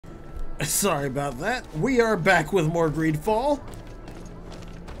Sorry about that. We are back with more GreedFall.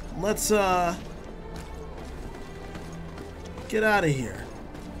 Let's get out of here.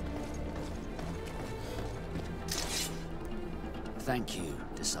 Thank you,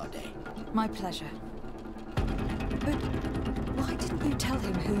 De Sardet. My pleasure. But why didn't you tell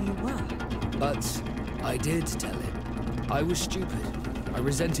him who you were? But I did tell him. I was stupid. I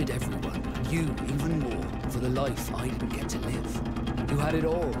resented everyone, and you even more, for the life I didn't get to live. You had it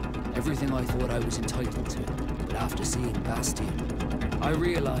all, everything I thought I was entitled to. But after seeing Bastion, I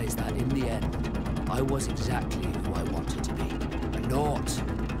realized that in the end, I was exactly who I wanted to be. A naught,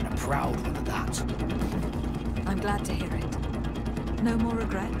 and a proud one at that. I'm glad to hear it. No more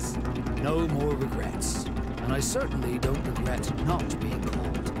regrets? No more regrets. And I certainly don't regret not being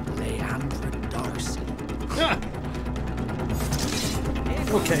called Leandra Darcy. Ah.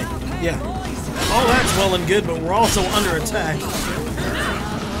 Okay, yeah. All that's well and good, but we're also under attack.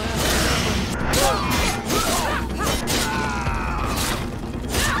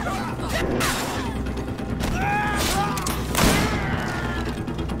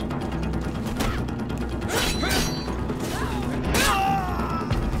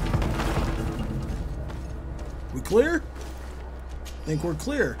 We clear? I think we're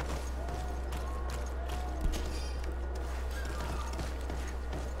clear.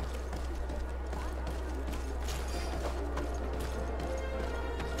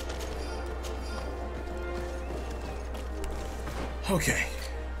 Okay.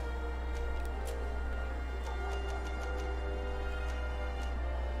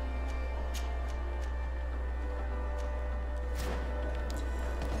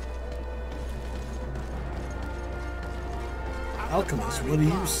 Alchemist, what do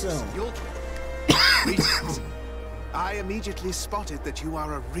you sell? I immediately spotted that you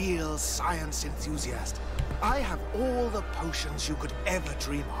are a real science enthusiast. I have all the potions you could ever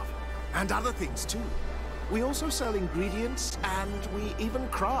dream of, and other things too. We also sell ingredients, and we even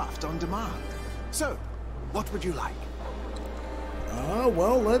craft on demand. So, what would you like?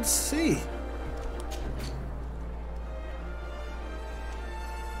 Well, let's see.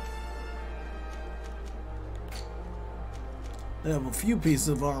 I have a few pieces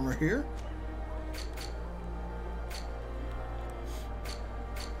of armor here.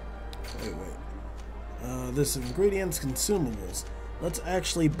 Wait. This ingredients, consumables. Let's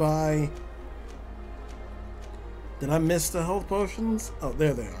actually buy... Did I miss the health potions? Oh,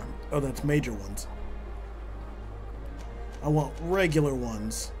 there they are. Oh, that's major ones. I want regular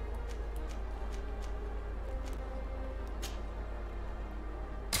ones.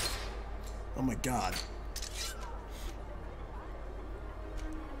 Oh my god.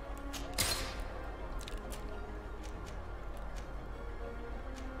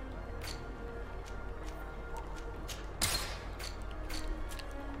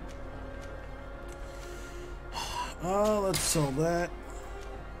 Let's sell that.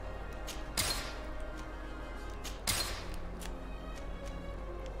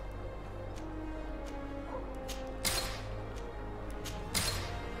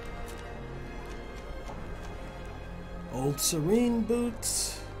 Old Serene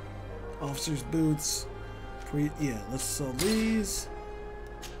boots, officer's boots. Yeah, let's sell these.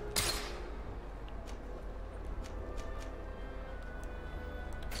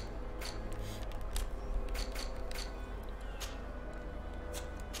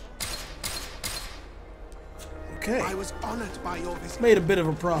 Okay. I was honored by your visit. Made a bit of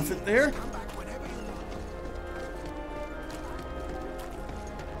a profit there.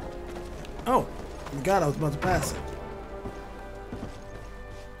 Oh, my god, I was about to pass it.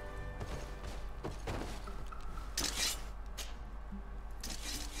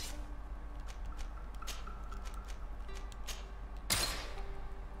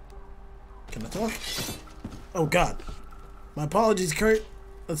 Can I talk? Oh god. My apologies, Kurt.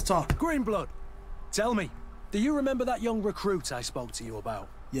 Let's talk. Greenblood, tell me, do you remember that young recruit I spoke to you about?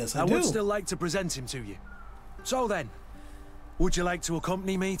 Yes, I do. I would still like to present him to you. So then, would you like to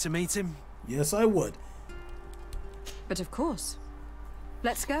accompany me to meet him? Yes, I would. But of course.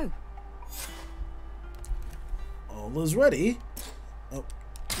 Let's go. All is ready. Oh,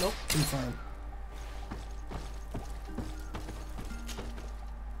 nope, confirm.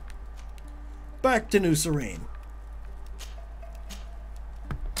 Back to New Serene.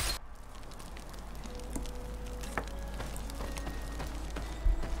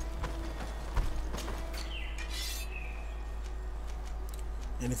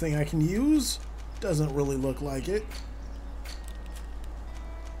 Anything I can use? Doesn't really look like it.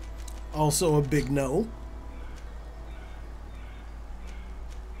 Also a big no.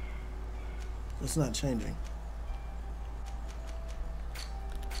 It's not changing.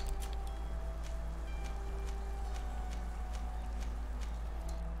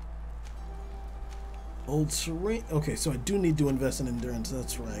 Old Serene. Okay, so I do need to invest in endurance.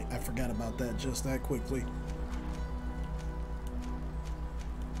 That's right. I forgot about that just that quickly.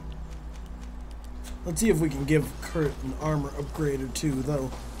 Let's see if we can give Kurt an armor upgrade or two,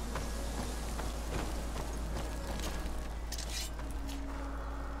 though.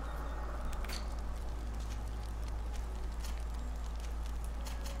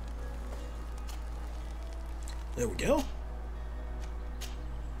 There we go.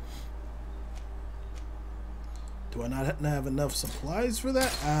 Do I not have enough supplies for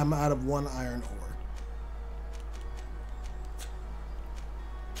that? I'm out of 1 iron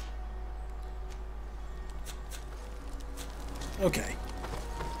ore. Okay.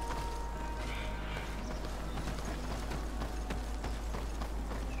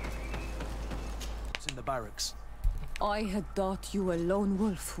 It's in the barracks. I had thought you a lone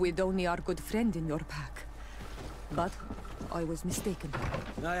wolf with only our good friend in your pack. But I was mistaken.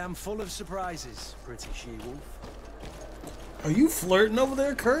 I am full of surprises, pretty she-wolf. Are you flirting over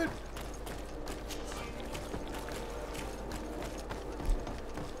there, Kurt?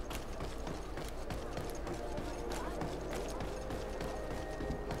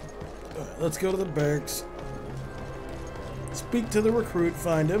 Alright, let's go to the barracks. Speak to the recruit,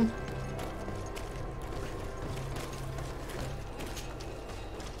 find him.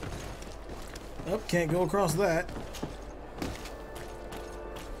 Oh, can't go across that.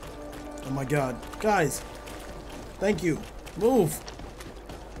 Oh my god. Guys! Thank you. Move!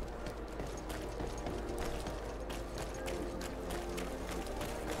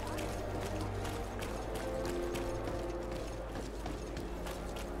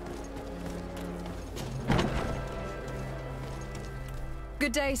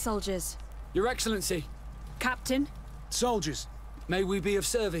 Good day, soldiers. Your Excellency, Captain. Soldiers. may we be of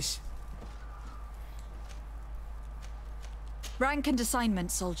service? Rank and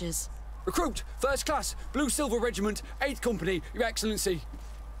assignment, soldiers. Recruit, first class, Blue Silver Regiment, 8th Company, Your Excellency.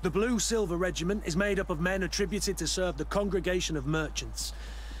 The Blue Silver Regiment is made up of men attributed to serve the Congregation of Merchants.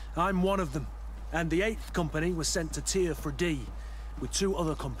 I'm one of them, and the 8th Company was sent to Teer Fradee with 2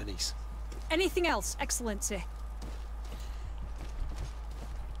 other companies. Anything else, Excellency?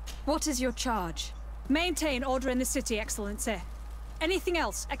 What is your charge? Maintain order in the city, Excellency. Anything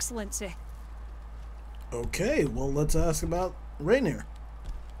else, Excellency? Okay, well, let's ask about Rainier.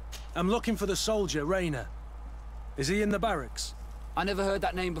 I'm looking for the soldier, Rayner. Is he in the barracks? I never heard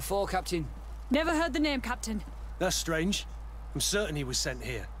that name before, Captain. Never heard the name, Captain. That's strange. I'm certain he was sent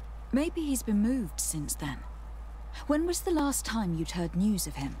here. Maybe he's been moved since then. When was the last time you'd heard news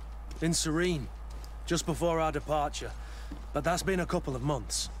of him? In Serene, just before our departure. But that's been a couple of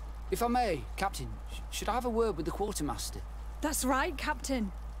months. If I may, Captain, should I have a word with the quartermaster? That's right,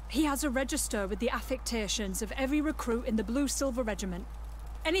 Captain. He has a register with the affectations of every recruit in the Blue Silver Regiment.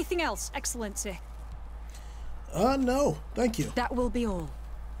 Anything else, Excellency? No, thank you. That will be all.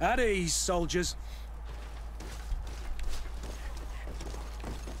 At ease, soldiers.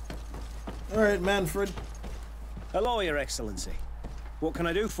 All right, Manfred. Hello, Your Excellency. What can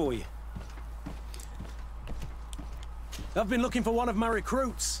I do for you? I've been looking for one of my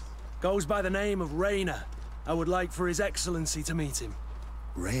recruits. Goes by the name of Rayner. I would like for His Excellency to meet him.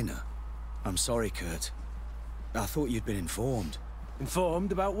 Rayner? I'm sorry, Kurt. I thought you'd been informed.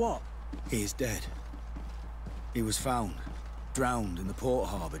 Informed about what? He is dead. He was found, drowned in the port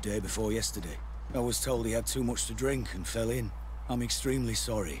harbour day before yesterday. I was told he had too much to drink and fell in. I'm extremely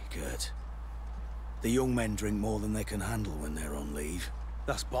sorry, Kurt. The young men drink more than they can handle when they're on leave.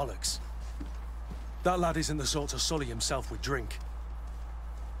 That's bollocks. That lad isn't the sort to sully himself with drink.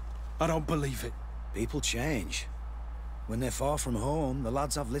 I don't believe it. People change. When they're far from home, the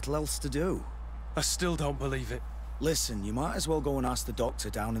lads have little else to do. I still don't believe it. Listen, you might as well go and ask the doctor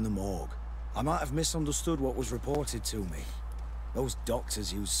down in the morgue. I might have misunderstood what was reported to me. Those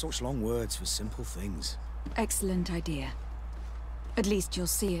doctors use such long words for simple things. Excellent idea. At least you'll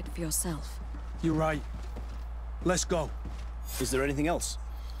see it for yourself. You're right. Let's go. Is there anything else?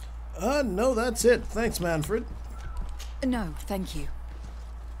 No, that's it. Thanks, Manfred. No, thank you.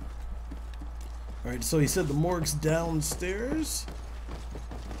 All right, so he said the morgue's downstairs.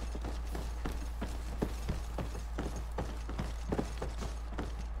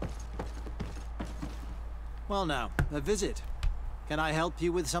 Well now, a visit. Can I help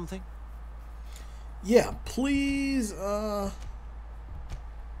you with something? Yeah, please, talk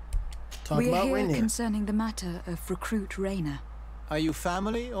We're about here Rainier. concerning the matter of recruit Rayner. Are you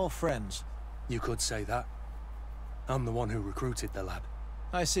family or friends? You could say that. I'm the one who recruited the lad.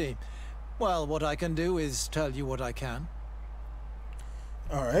 I see. Well, what I can do is tell you what I can.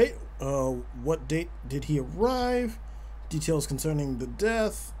 All right, what date did he arrive? Details concerning the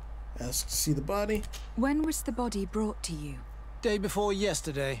death. Ask to see the body. When was the body brought to you? Day before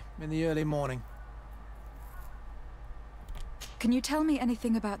yesterday, in the early morning. Can you tell me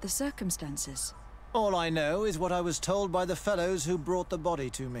anything about the circumstances? All I know is what I was told by the fellows who brought the body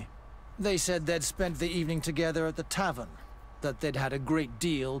to me. They said they'd spent the evening together at the tavern, that they'd had a great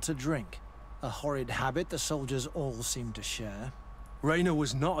deal to drink. A horrid habit the soldiers all seemed to share. Rayner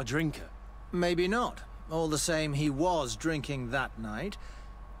was not a drinker. Maybe not. All the same, he was drinking that night.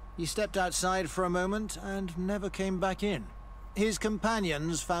 He stepped outside for a moment and never came back in. His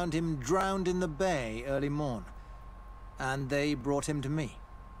companions found him drowned in the bay early morn, and they brought him to me.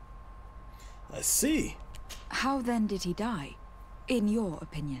 I see. How then did he die, in your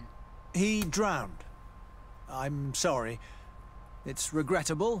opinion? He drowned. I'm sorry. It's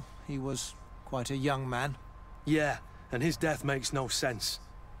regrettable. He was quite a young man. Yeah, and his death makes no sense.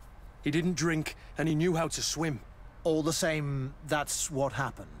 He didn't drink, and he knew how to swim. All the same, that's what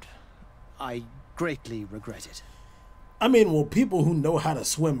happened. I greatly regret it. I mean, well, people who know how to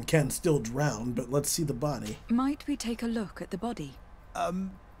swim can still drown, but let's see the body. Might we take a look at the body?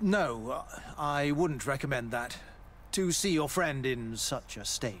 No, I wouldn't recommend that. To see your friend in such a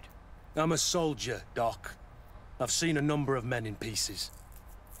state. I'm a soldier, Doc. I've seen a number of men in pieces.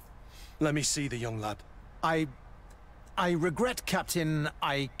 Let me see the young lad. I regret, Captain.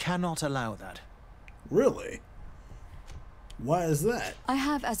 I cannot allow that. Really? Why is that? I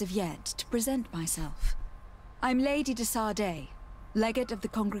have as of yet to present myself. I'm Lady De Sardet, legate of the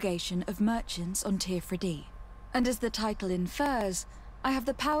Congregation of Merchants on Teer Fradee. And as the title infers, I have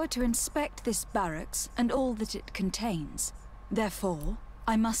the power to inspect this barracks and all that it contains. Therefore,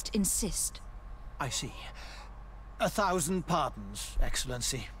 I must insist. I see. 1,000 pardons,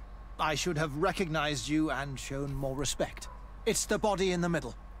 Excellency. I should have recognized you and shown more respect. It's the body in the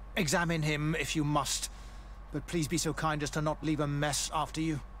middle. Examine him if you must, but please be so kind as to not leave a mess after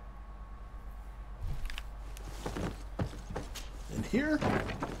you. In here?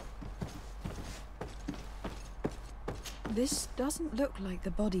 This doesn't look like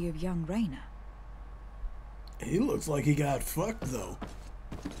the body of young Rayner. He looks like he got fucked, though.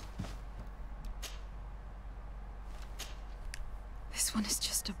 This one is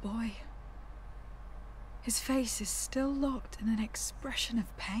just a boy. His face is still locked in an expression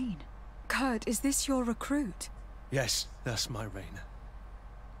of pain. Kurt, is this your recruit? Yes, that's my Rayner.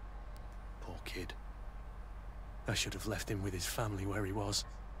 Poor kid. I should have left him with his family where he was.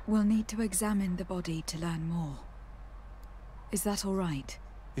 We'll need to examine the body to learn more. Is that all right?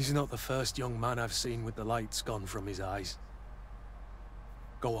 He's not the first young man I've seen with the lights gone from his eyes.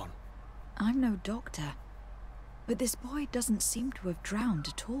 Go on. I'm no doctor, but this boy doesn't seem to have drowned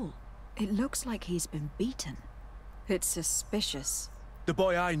at all. It looks like he's been beaten. It's suspicious. The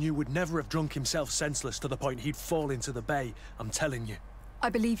boy I knew would never have drunk himself senseless to the point he'd fall into the bay, I'm telling you. I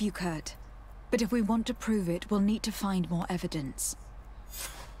believe you, Kurt. But if we want to prove it, we'll need to find more evidence.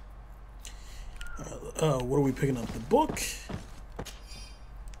 What are we picking up? The book.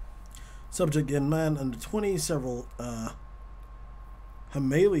 Subject in man under 20, several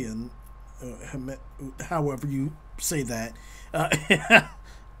however you say that,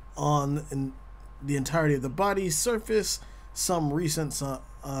 on in the entirety of the body, surface, some recent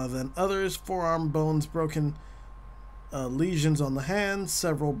than others, forearm bones broken, lesions on the hands,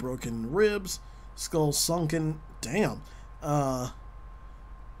 several broken ribs, skull sunken, damn,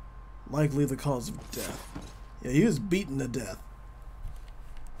 likely the cause of death. Yeah, he was beaten to death.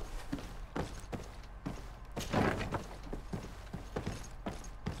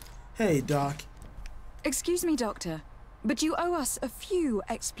 Hey, Doc. Excuse me, Doctor, but you owe us a few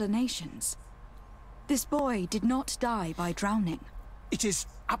explanations. This boy did not die by drowning. It is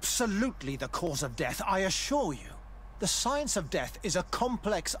absolutely the cause of death, I assure you. The science of death is a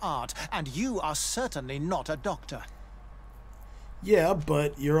complex art, and you are certainly not a doctor. Yeah,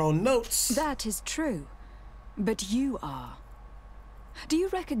 but your own notes. That is true, but you are. Do you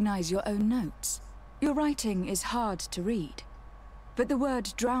recognize your own notes? Your writing is hard to read, but the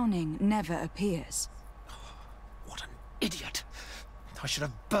word drowning never appears. What an idiot. I should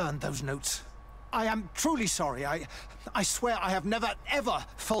have burned those notes. I am truly sorry. I swear I have never, ever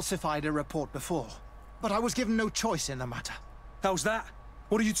falsified a report before. But I was given no choice in the matter. How's that?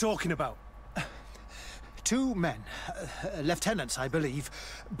 What are you talking about? 2 men, lieutenants I believe,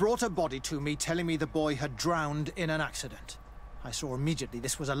 brought a body to me telling me the boy had drowned in an accident. I saw immediately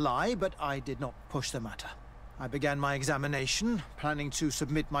this was a lie, but I did not push the matter. I began my examination, planning to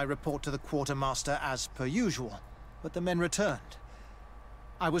submit my report to the quartermaster as per usual, but the men returned.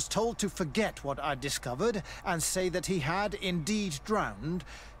 I was told to forget what I'd discovered and say that he had indeed drowned,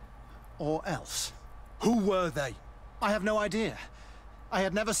 or else. Who were they? I have no idea. I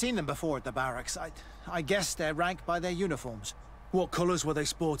had never seen them before at the barracks. I guessed their rank by their uniforms. What colours were they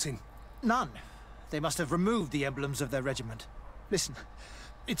sporting? None. They must have removed the emblems of their regiment. Listen,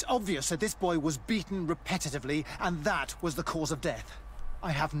 it's obvious that this boy was beaten repetitively, and that was the cause of death.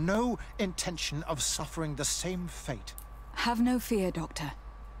 I have no intention of suffering the same fate. Have no fear, Doctor.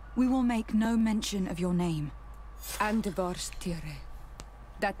 We will make no mention of your name. And divorce, Teer.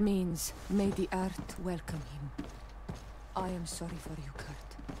 That means, may the earth welcome him. I am sorry for you,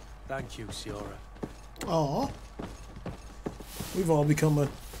 Kurt. Thank you, Siora. Aw. We've all become a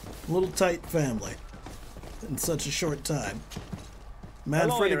little tight family in such a short time.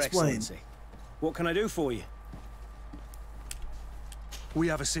 Manfred, explain. What can I do for you? We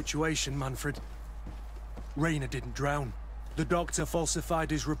have a situation, Manfred. Rainer didn't drown. The doctor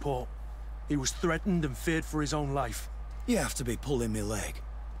falsified his report. He was threatened and feared for his own life. You have to be pulling me leg.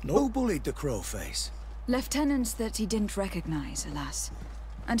 Nope. Who bullied the crowface? Lieutenants that he didn't recognize, alas.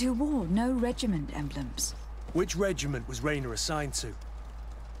 And who wore no regiment emblems. Which regiment was Rainer assigned to?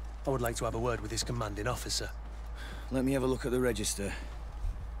 I would like to have a word with his commanding officer. Let me have a look at the register.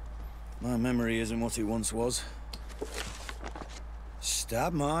 My memory isn't what it once was.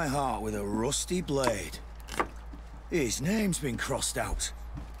 Stab my heart with a rusty blade. His name's been crossed out.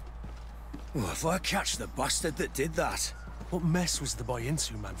 Oh, if I catch the bastard that did that. What mess was the boy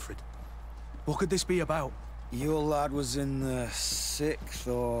into, Manfred? What could this be about? Your lad was in the 6th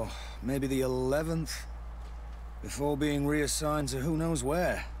or maybe the 11th, before being reassigned to who knows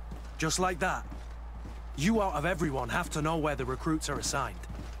where. Just like that? You out of everyone have to know where the recruits are assigned.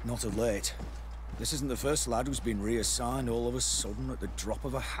 Not of late. This isn't the first lad who's been reassigned all of a sudden at the drop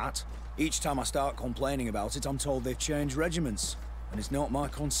of a hat. Each time I start complaining about it, I'm told they've changed regiments, and it's not my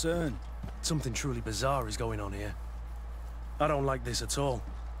concern. Something truly bizarre is going on here. I don't like this at all.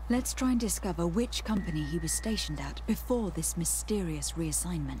 Let's try and discover which company he was stationed at before this mysterious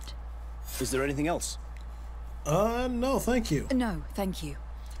reassignment. Is there anything else? No, thank you. No, thank you.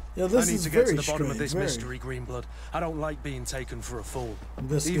 Yeah, this I need is to get to the very bottom of this strange, mystery, Greenblood. I don't like being taken for a fool.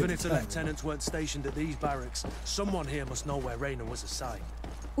 This Even good if the time. lieutenants weren't stationed at these barracks, someone here must know where Rainer was assigned.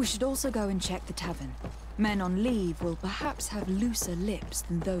 We should also go and check the tavern. Men on leave will perhaps have looser lips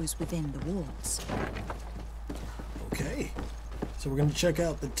than those within the walls. Okay. So we're gonna check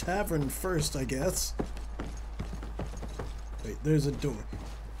out the tavern first, I guess. Wait, there's a door.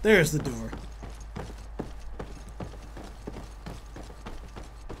 There's the door.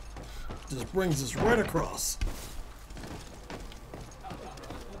 Just brings us right across.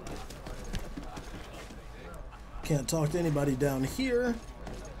 Can't talk to anybody down here,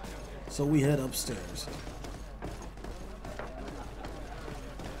 so we head upstairs.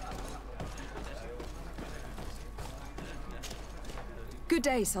 Good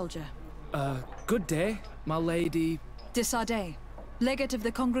day, soldier. Good day, my lady. De Sardet, legate of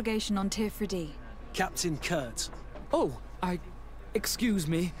the congregation on Teer Fradee. Captain Kurt. Oh, excuse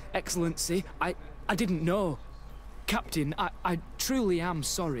me, Excellency. I didn't know. Captain, I truly am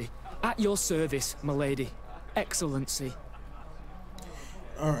sorry. At your service, my lady. Excellency.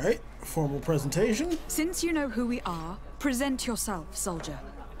 Alright, formal presentation. Since you know who we are, present yourself, soldier.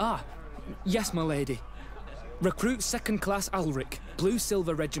 Ah, yes, my lady. Recruit 2nd Class Alric, Blue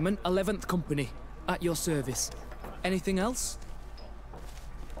Silver Regiment, 11th Company. At your service. Anything else?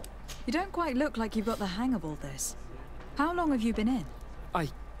 You don't quite look like you've got the hang of all this. How long have you been in?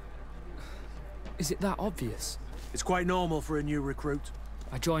 Is it that obvious? It's quite normal for a new recruit.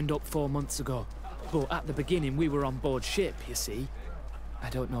 I joined up 4 months ago. But at the beginning, we were on board ship, you see.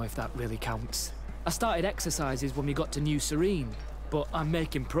 I don't know if that really counts. I started exercises when we got to New Serene. But I'm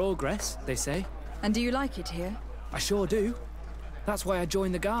making progress, they say. And do you like it here? I sure do. That's why I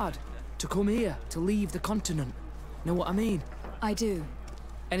joined the Guard. To come here, to leave the continent. Know what I mean? I do.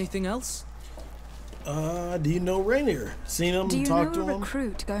 Anything else? Do you know Rainier? Seen him, Do you talked know to a him?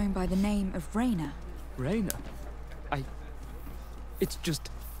 recruit going by the name of Rainer? Rainer? It's just...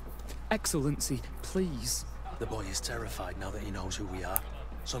 Excellency, please. The boy is terrified now that he knows who we are.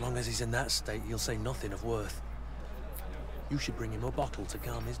 So long as he's in that state, he'll say nothing of worth. You should bring him a bottle to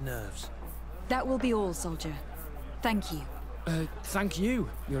calm his nerves. That will be all, soldier. Thank you. Thank you,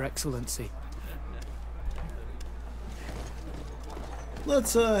 Your Excellency.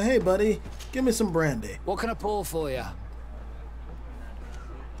 Let's, hey buddy, give me some brandy. What can I pour for you?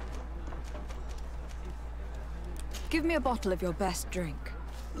 Give me a bottle of your best drink.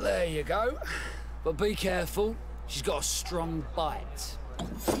 There you go. But be careful, she's got a strong bite.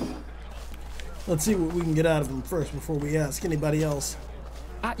 Let's see what we can get out of him first before we ask anybody else.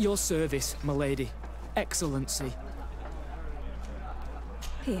 At your service, my lady. Excellency.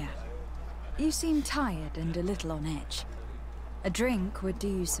 Here. You seem tired and a little on edge. A drink would do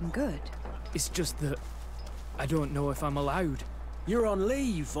you some good. It's just that I don't know if I'm allowed. You're on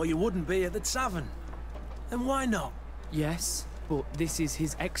leave, or you wouldn't be at the tavern. And why not? Yes, but this is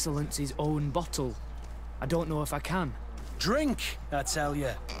His Excellency's own bottle. I don't know if I can. Drink, I tell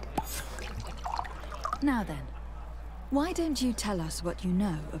you. Now then, why don't you tell us what you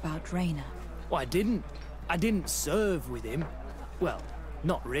know about Rainer? Well, I didn't serve with him. Well,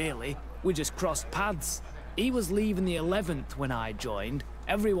 not really. We just crossed paths. He was leaving the 11th when I joined.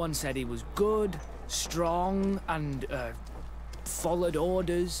 Everyone said he was good, strong, and, followed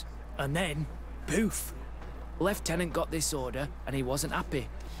orders. And then, poof. Lieutenant got this order, and he wasn't happy.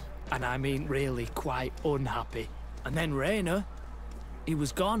 And I mean really quite unhappy. And then Rainer, he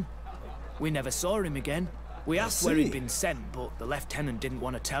was gone. We never saw him again. We asked where he'd been sent, but the lieutenant didn't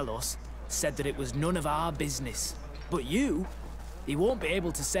want to tell us. Said that it was none of our business. But you, he won't be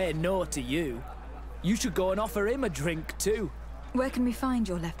able to say no to you. You should go and offer him a drink too. Where can we find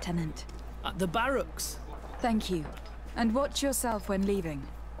your lieutenant? At the barracks. Thank you. And watch yourself when leaving.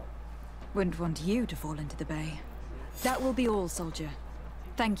 Wouldn't want you to fall into the bay. That will be all, soldier.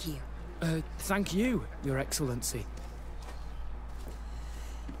 Thank you. Thank you, Your Excellency.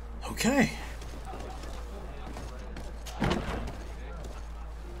 Okay.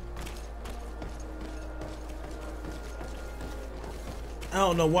 I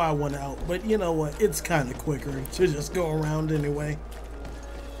don't know why I went out, but you know what? It's kind of quicker to just go around anyway.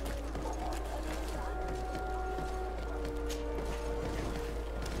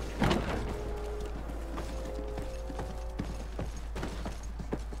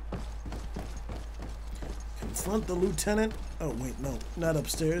 Confront the lieutenant. Oh, wait, no, not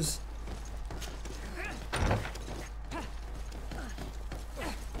upstairs.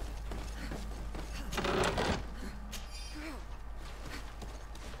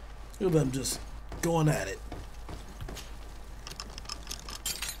 Look at them just going at it.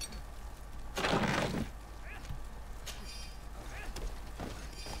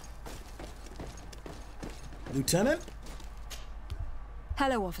 Lieutenant?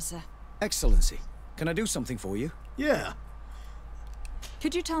 Hello, officer. Excellency, can I do something for you? Yeah.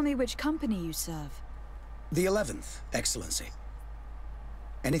 Could you tell me which company you serve? The 11th, Excellency.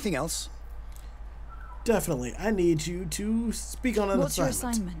 Anything else? Definitely. I need you to speak on an What's your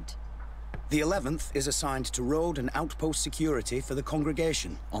assignment. assignment? The 11th is assigned to road and outpost security for the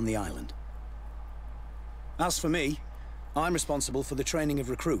congregation on the island. As for me, I'm responsible for the training of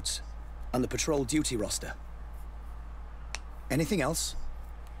recruits and the patrol duty roster. Anything else?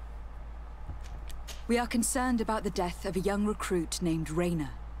 We are concerned about the death of a young recruit named Rainer.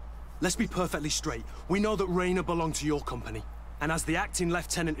 Let's be perfectly straight. We know that Rainer belonged to your company. And as the acting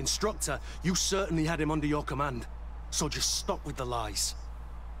lieutenant instructor, you certainly had him under your command. So just stop with the lies.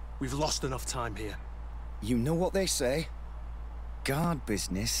 We've lost enough time here. You know what they say? Guard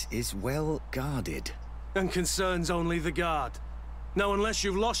business is well guarded. And concerns only the guard. Now, unless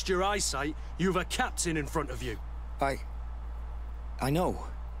you've lost your eyesight, you've a captain in front of you. I know.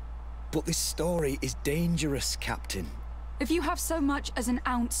 But this story is dangerous, Captain. If you have so much as an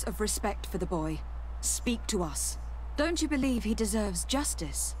ounce of respect for the boy, speak to us. Don't you believe he deserves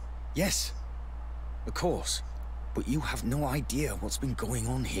justice? Yes, of course. But you have no idea what's been going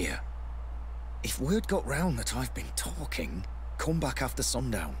on here. If word got round that I've been talking, come back after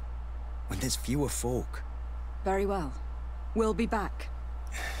sundown, when there's fewer folk. Very well. We'll be back.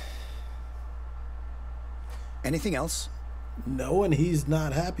 Anything else? No, and he's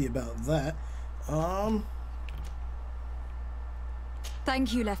not happy about that.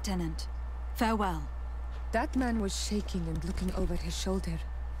 Thank you, Lieutenant. Farewell. That man was shaking and looking over his shoulder,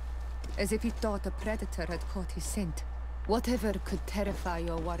 as if he thought a predator had caught his scent. Whatever could terrify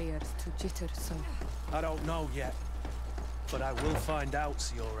your warriors to jitter so? I don't know yet, but I will find out,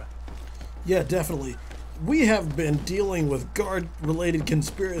 Siora. Yeah, definitely. We have been dealing with guard-related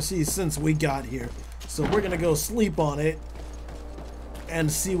conspiracies since we got here, so we're gonna go sleep on it and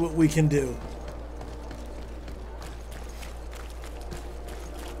see what we can do.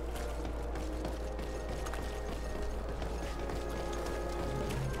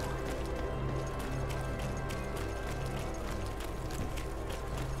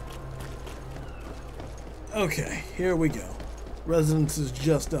 Okay, here we go. Residence is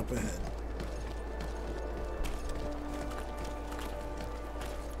just up ahead.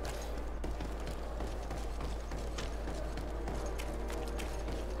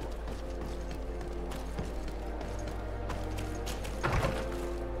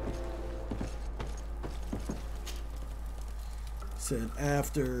 Said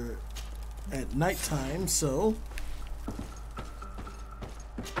after at nighttime, so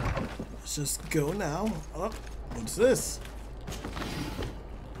let's just go now. Oh, what's this?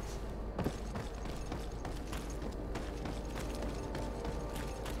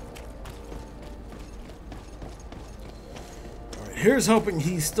 Alright, here's hoping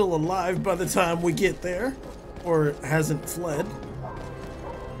he's still alive by the time we get there, or hasn't fled.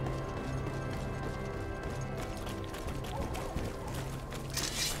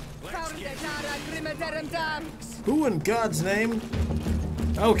 Who in God's name?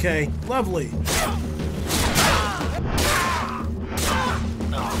 Okay, lovely.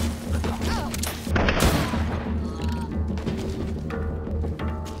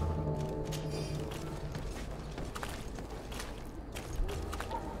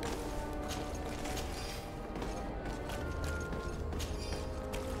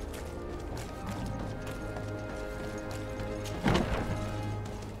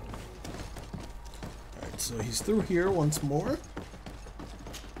 So he's through here once more.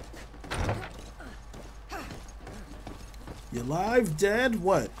 You alive? Dead?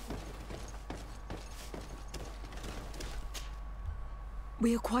 What?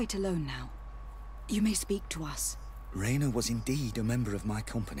 We are quite alone now. You may speak to us. Rayner was indeed a member of my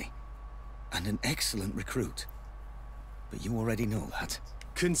company, and an excellent recruit. But you already know that.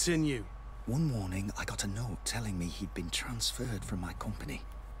 Continue. One morning, I got a note telling me he'd been transferred from my company.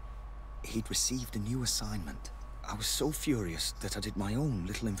 He'd received a new assignment. I was so furious that I did my own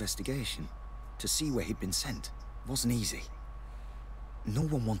little investigation to see where he'd been sent. It wasn't easy. No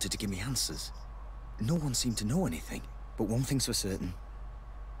one wanted to give me answers. No one seemed to know anything. But one thing's for certain.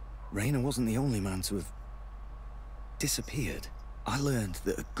 Rayner wasn't the only man to have disappeared. I learned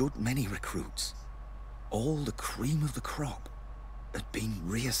that a good many recruits, all the cream of the crop, had been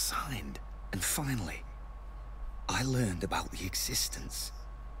reassigned. And finally, I learned about the existence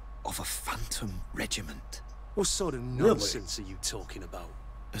of a phantom regiment. What sort of nonsense are you talking about?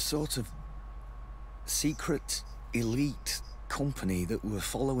 A sort of secret, elite company that were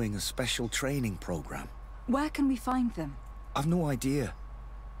following a special training program. Where can we find them? I've no idea.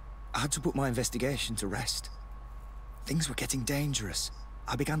 I had to put my investigation to rest. Things were getting dangerous.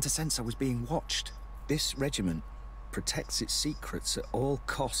 I began to sense I was being watched. This regiment protects its secrets at all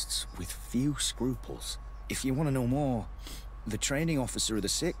costs with few scruples. If you want to know more, the training officer of the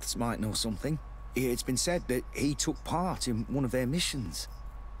 6th might know something. It's been said that he took part in one of their missions,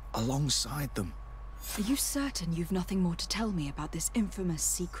 alongside them. Are you certain you've nothing more to tell me about this infamous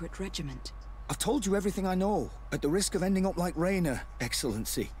secret regiment? I've told you everything I know, at the risk of ending up like Rayner,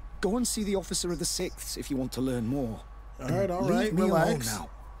 Excellency. Go and see the officer of the 6th if you want to learn more. Alright, alright, relax. Now.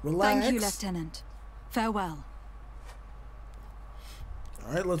 Relax. Thank you, Lieutenant. Farewell.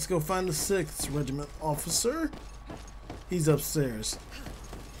 Alright, let's go find the 6th Regiment officer. He's upstairs.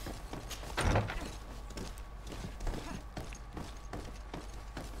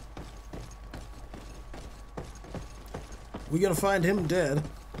 We gonna find him dead.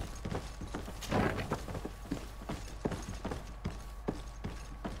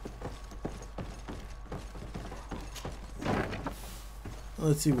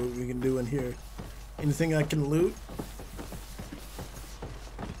 Let's see what we can do in here. Anything I can loot?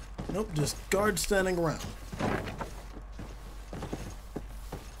 Nope, just guards standing around.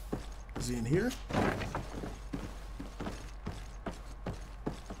 Is he in here?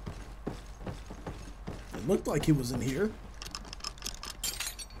 It looked like he was in here.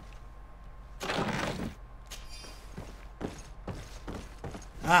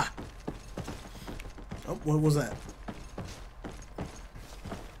 Ah! Oh, what was that?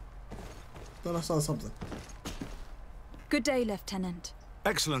 Thought I saw something. Good day, Lieutenant.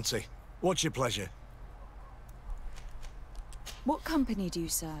 Excellency, what's your pleasure? What company do you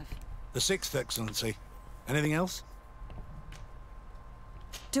serve? The 6th, Excellency. Anything else?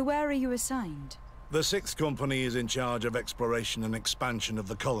 To where are you assigned? The 6th Company is in charge of exploration and expansion of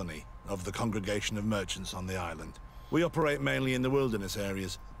the colony of the Congregation of Merchants on the island. We operate mainly in the wilderness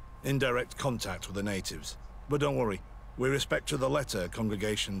areas, in direct contact with the natives. But don't worry, we respect to the letter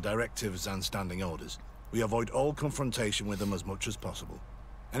Congregation directives and standing orders. We avoid all confrontation with them as much as possible.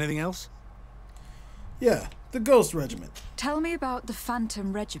 Anything else? Yeah, the Ghost Regiment. Tell me about the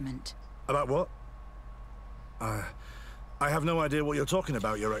Phantom Regiment. About what? I have no idea what you're talking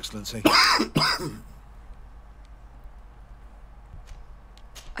about, Your Excellency.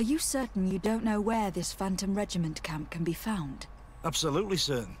 Are you certain you don't know where this Phantom Regiment camp can be found? Absolutely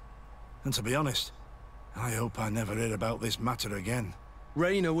certain. And to be honest, I hope I never hear about this matter again.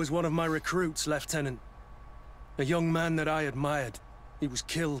 Rayner was one of my recruits, Lieutenant. A young man that I admired. He was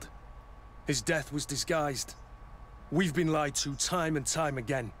killed. His death was disguised. We've been lied to time and time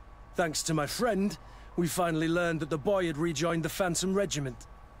again. Thanks to my friend, we finally learned that the boy had rejoined the Phantom Regiment.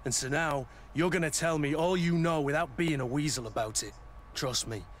 And so now, you're gonna tell me all you know without being a weasel about it. Trust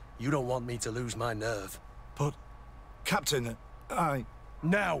me, you don't want me to lose my nerve. But, Captain,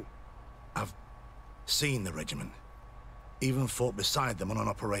 Now! I've seen the regiment. Even fought beside them on an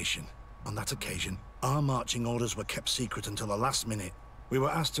operation. On that occasion, our marching orders were kept secret until the last minute. We were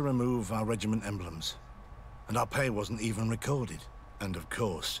asked to remove our regiment emblems. And our pay wasn't even recorded. And of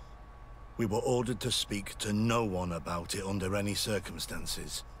course, we were ordered to speak to no one about it under any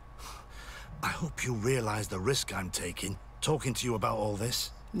circumstances. I hope you realize the risk I'm taking, talking to you about all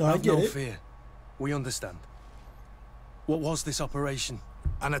this. No, I Have get no it. fear. We understand. What was this operation?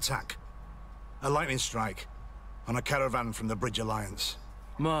 An attack. A lightning strike. On a caravan from the Bridge Alliance.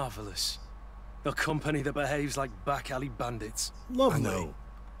 Marvelous. A company that behaves like back-alley bandits. Lovely. I know.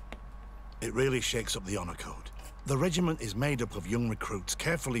 It really shakes up the honor code. The regiment is made up of young recruits,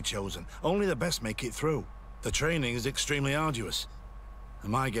 carefully chosen. Only the best make it through. The training is extremely arduous.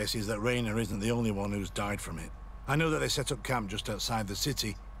 And my guess is that Raynor isn't the only one who's died from it. I know that they set up camp just outside the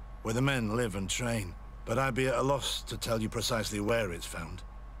city, where the men live and train. But I'd be at a loss to tell you precisely where it's found.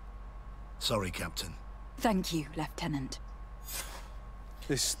 Sorry, Captain. Thank you, Lieutenant.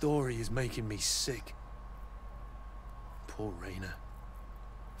 This story is making me sick. Poor Raynor.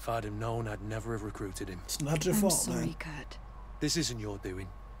 If I'd have known, I'd never have recruited him. It's not your I'm fault, sorry, man. Kurt. This isn't your doing.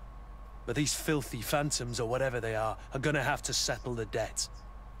 But these filthy phantoms, or whatever they are gonna have to settle the debt.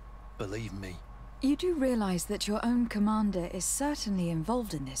 Believe me. You do realize that your own commander is certainly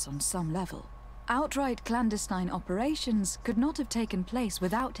involved in this on some level. Outright clandestine operations could not have taken place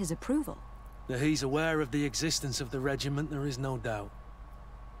without his approval. That he's aware of the existence of the regiment, there is no doubt.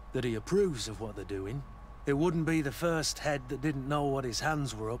 That he approves of what they're doing. It wouldn't be the first head that didn't know what his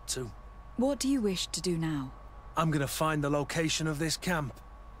hands were up to. What do you wish to do now? I'm gonna find the location of this camp.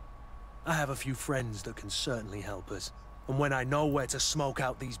 I have a few friends that can certainly help us. And when I know where to smoke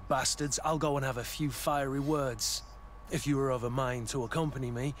out these bastards, I'll go and have a few fiery words. If you were of a mind to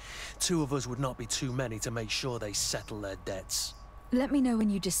accompany me, 2 of us would not be too many to make sure they settle their debts. Let me know when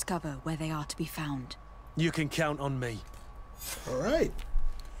you discover where they are to be found. You can count on me. All right.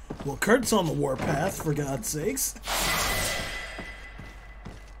 Well, Kurt's on the warpath, for God's sakes.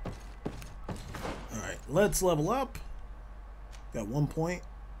 All right, let's level up. Got 1 point.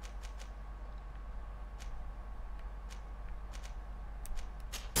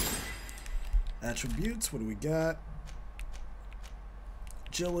 Attributes, what do we got?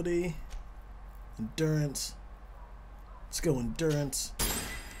 Agility, endurance. Let's go endurance.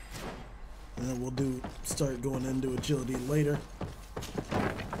 And then we'll start going into agility later.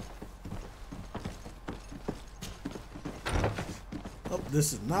 Oh,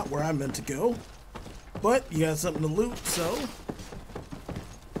 this is not where I meant to go. But you got something to loot, so.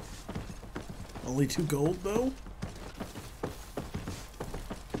 Only 2 gold though.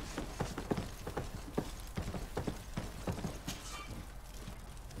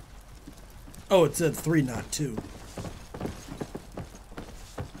 Oh, it said 3, not 2.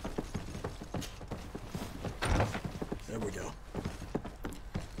 There we go.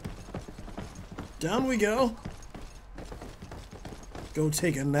 Down we go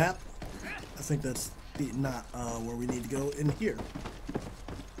take a nap. I think that's not where we need to go. In here.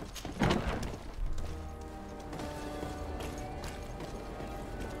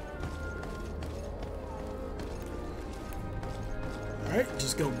 Alright,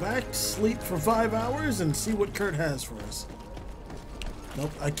 just go back, sleep for 5 hours, and see what Kurt has for us.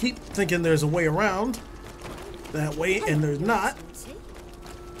 Nope, I keep thinking there's a way around that way, and there's not.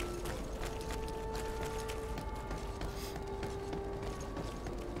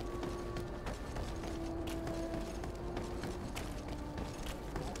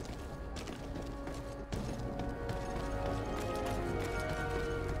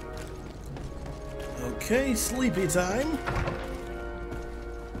 Okay, sleepy time.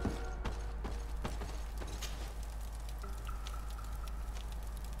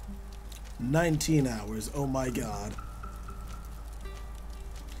 $19 hours, oh my god.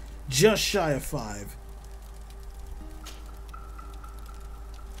 Just shy of 5.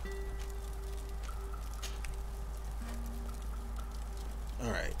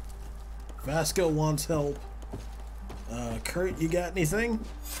 Alright. Vasco wants help. Kurt, you got anything?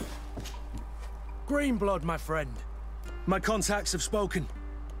 Greenblood, my friend. My contacts have spoken.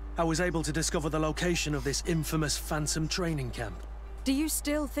 I was able to discover the location of this infamous Phantom training camp. Do you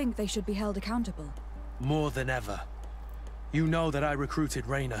still think they should be held accountable? More than ever. You know that I recruited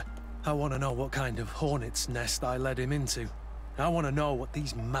Raynor. I want to know what kind of hornet's nest I led him into. I want to know what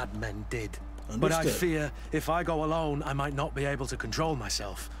these madmen did. Understood. But I fear if I go alone, I might not be able to control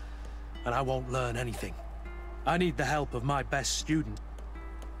myself. And I won't learn anything. I need the help of my best student.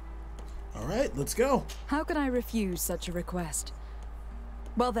 All right, let's go. How can I refuse such a request?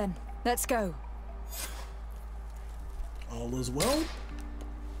 Well then, let's go. All is well.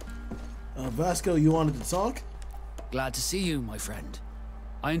 Vasco, you wanted to talk? Glad to see you, my friend.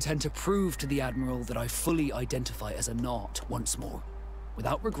 I intend to prove to the Admiral that I fully identify as a Naut once more.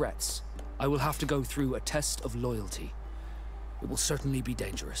 Without regrets, I will have to go through a test of loyalty. It will certainly be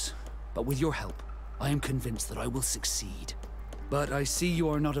dangerous, but with your help, I am convinced that I will succeed. But I see you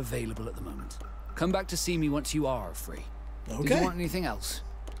are not available at the moment. Come back to see me once you are free. Okay. Do you want anything else?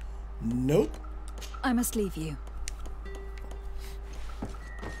 Nope. I must leave you.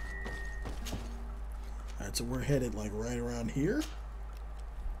 Alright, so we're headed like right around here.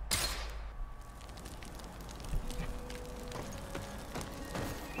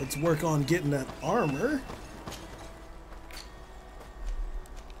 Let's work on getting that armor.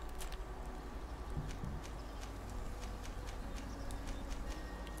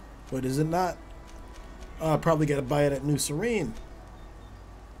 But is it not? Oh, I probably got to buy it at New Serene.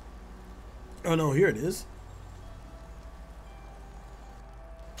 Oh no, here it is.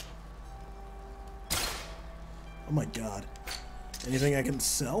 Oh my god. Anything I can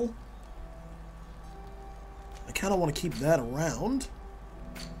sell? I kind of want to keep that around.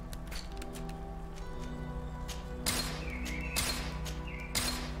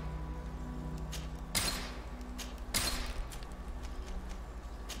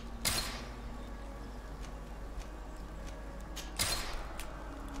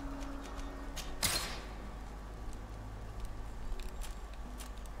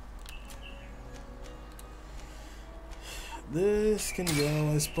 This can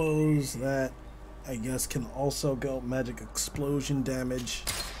go, I suppose. That, I guess, can also go. Magic explosion damage.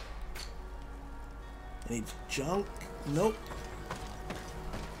 Any junk? Nope.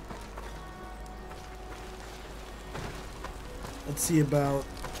 Let's see about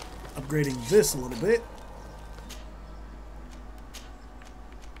upgrading this a little bit.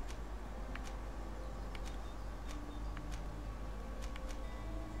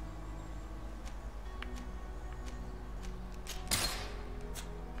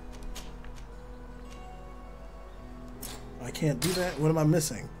 I can't do that. What am I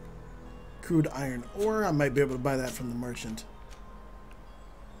missing? Crude iron ore. I might be able to buy that from the merchant.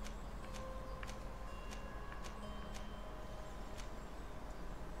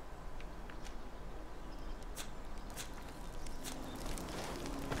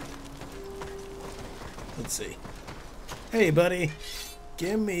 Let's see. Hey, buddy.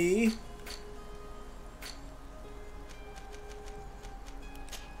 Give me...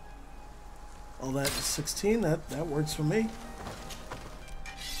 all that 16, that works for me.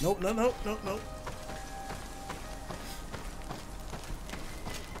 Nope, no, no, no, no.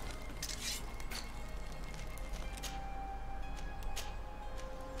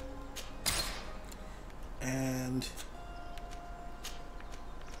 And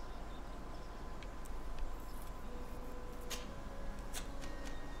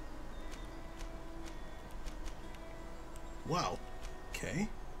wow. Okay.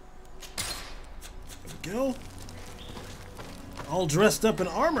 There we go. All dressed up in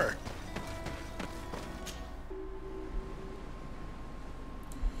armor.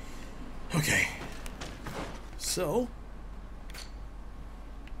 Okay. So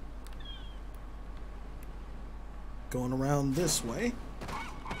going around this way.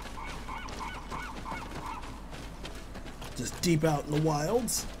 Just deep out in the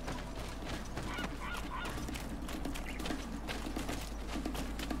wilds.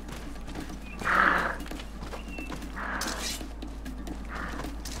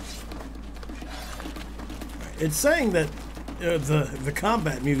 It's saying that the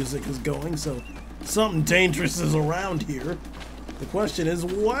combat music is going, so something dangerous is around here. The question is,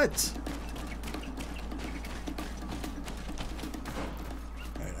 what?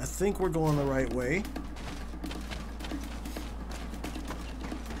 Alright, I think we're going the right way.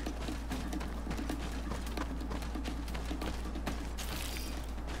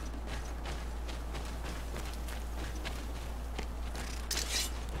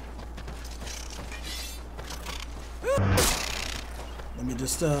 Let me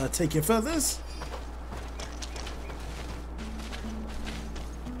just take your feathers.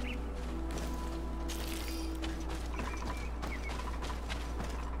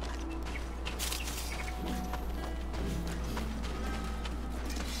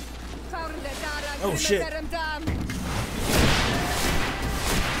 Oh shit.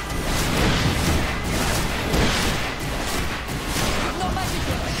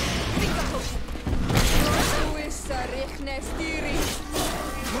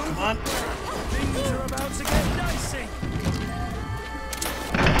 Come on. Things are about to get dicey.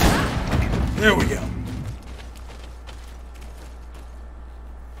 There we go.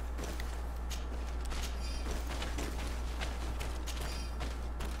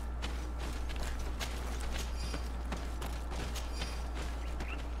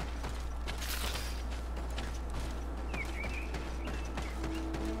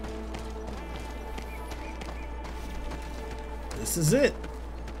 This is it.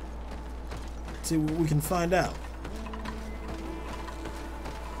 Let's see what we can find out.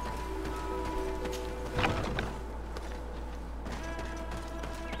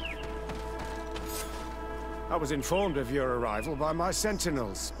 I was informed of your arrival by my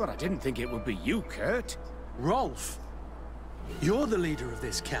sentinels, but I didn't think it would be you, Kurt. Rolf, you're the leader of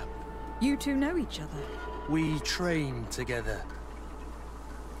this camp. You two know each other. We train together.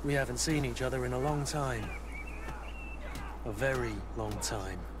 We haven't seen each other in a long time. A very long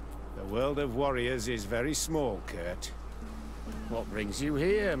time. The world of warriors is very small, Kurt. What brings you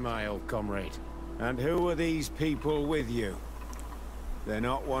here, my old comrade? And who are these people with you? They're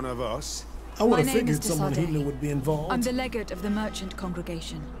not one of us. I would have My name figured is De someone he Sardet. knew would be involved. I'm the legate of the merchant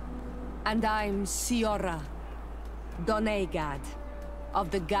congregation. And I'm Siora, Doneigad,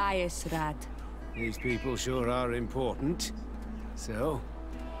 of the Gaesrad. These people sure are important. So,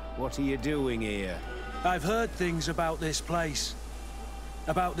 what are you doing here? I've heard things about this place.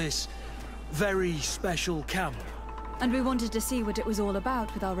 About this very special camp. And we wanted to see what it was all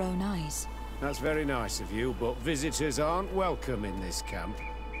about with our own eyes. That's very nice of you, but visitors aren't welcome in this camp.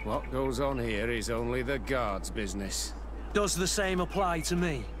 What goes on here is only the guard's business. Does the same apply to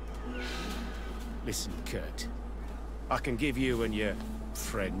me? Listen, Kurt. I can give you and your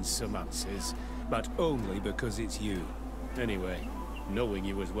friends some answers, but only because it's you. Anyway, knowing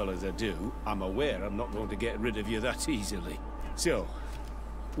you as well as I do, I'm aware I'm not going to get rid of you that easily. So,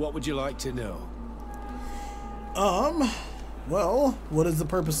 what would you like to know? Well, what is the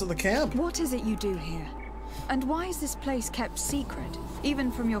purpose of the camp? What is it you do here? And why is this place kept secret,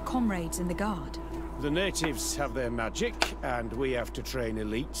 even from your comrades in the guard? The natives have their magic, and we have to train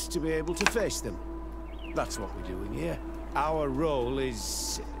elites to be able to face them. That's what we're doing here. Our role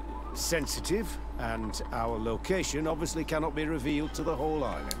is sensitive, and our location obviously cannot be revealed to the whole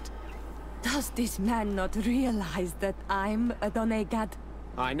island. Does this man not realize that I'm a Doneigad?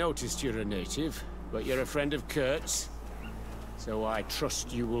 I noticed you're a native, but you're a friend of Kurt's, so I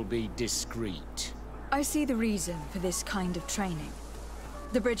trust you will be discreet. I see the reason for this kind of training.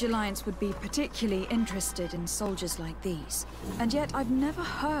 The Bridge Alliance would be particularly interested in soldiers like these. And yet I've never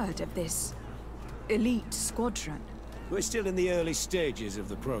heard of this elite squadron. We're still in the early stages of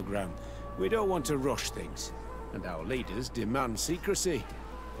the program. We don't want to rush things. And our leaders demand secrecy.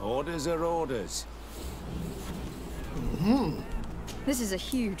 Orders are orders. This is a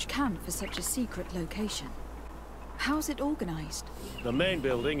huge camp for such a secret location. How's it organized? The main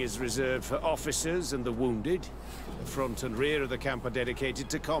building is reserved for officers and the wounded. The front and rear of the camp are dedicated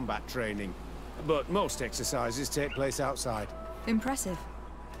to combat training. But most exercises take place outside. Impressive.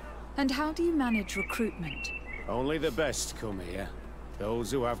 And how do you manage recruitment? Only the best come here. Those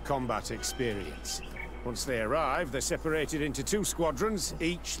who have combat experience. Once they arrive, they're separated into 2 squadrons,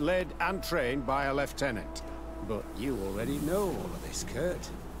 each led and trained by a lieutenant. But you already know all of this, Kurt.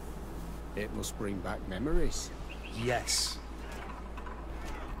 It must bring back memories. Yes.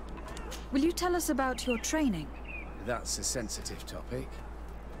 Will you tell us about your training? That's a sensitive topic.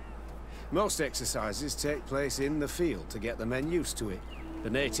 Most exercises take place in the field to get the men used to it. The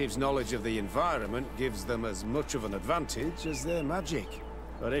natives' knowledge of the environment gives them as much of an advantage as their magic.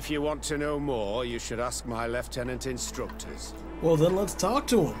 But if you want to know more, you should ask my lieutenant instructors. Well, then let's talk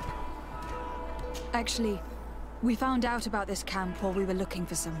to him. Actually, we found out about this camp while we were looking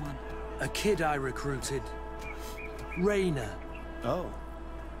for someone. A kid I recruited. Rainer. Oh.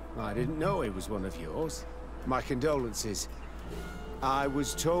 I didn't know he was one of yours. My condolences. I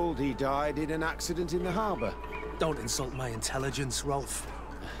was told he died in an accident in the harbor. Don't insult my intelligence, Rolf.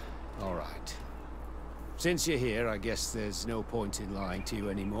 All right. Since you're here, I guess there's no point in lying to you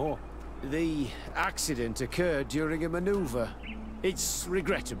anymore. The accident occurred during a maneuver. It's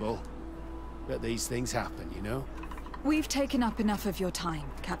regrettable, but these things happen, you know? We've taken up enough of your time,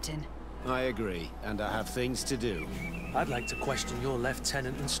 Captain. I agree, and I have things to do. I'd like to question your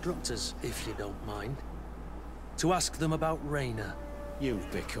lieutenant instructors, if you don't mind. To ask them about Rainer.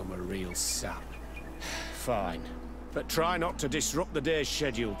 You've become a real sap. Fine. But try not to disrupt the day's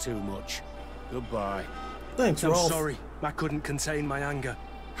schedule too much. Goodbye. Thanks, I'm Rolf. sorry. I couldn't contain my anger.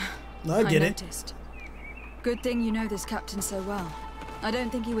 I get it. noticed. Good thing you know this captain so well. I don't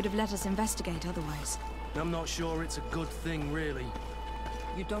think he would have let us investigate otherwise. I'm not sure it's a good thing, really.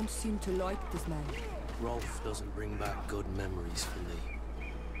 You don't seem to like this man. Rolf doesn't bring back good memories for me.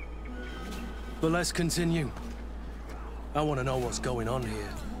 But let's continue. I want to know what's going on here.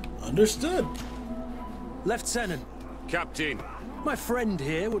 Understood. Lieutenant. Captain. My friend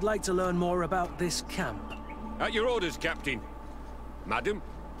here would like to learn more about this camp. At your orders, Captain. Madam?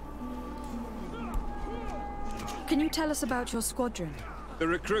 Can you tell us about your squadron? The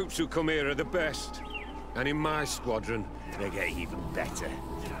recruits who come here are the best. And in my squadron, they get even better.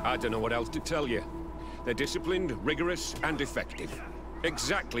 I don't know what else to tell you. They're disciplined, rigorous, and effective.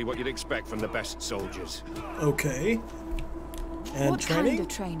 Exactly what you'd expect from the best soldiers. Okay. And what training? kind of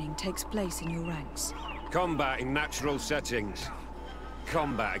training takes place in your ranks? Combat in natural settings.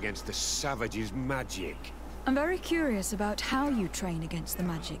 Combat against the savages' magic. I'm very curious about how you train against the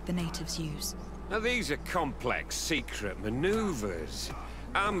magic the natives use. Now these are complex, secret maneuvers.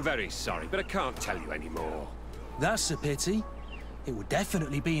 I'm very sorry, but I can't tell you anymore. That's a pity. It would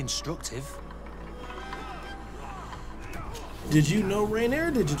definitely be instructive. Did you know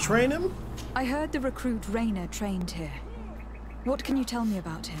Rainier? Did you train him? I heard the recruit Rainer trained here. What can you tell me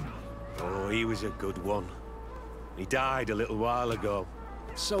about him? Oh, he was a good one. He died a little while ago.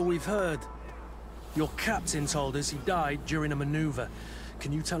 So we've heard. Your captain told us he died during a maneuver.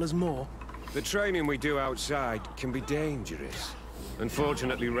 Can you tell us more? The training we do outside can be dangerous.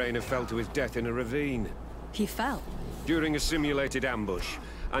 Unfortunately, Rainer fell to his death in a ravine. He fell? During a simulated ambush.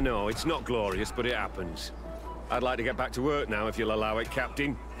 I know, it's not glorious, but it happens. I'd like to get back to work now, if you'll allow it,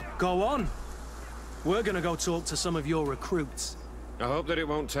 Captain. Go on. We're gonna go talk to some of your recruits. I hope that it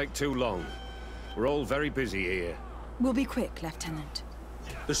won't take too long. We're all very busy here. We'll be quick, Lieutenant.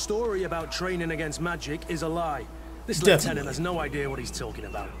 The story about training against magic is a lie. This Definitely. lieutenant has no idea what he's talking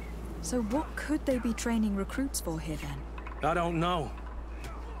about. So what could they be training recruits for here, then? I don't know.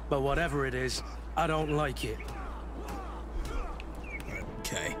 But whatever it is, I don't like it.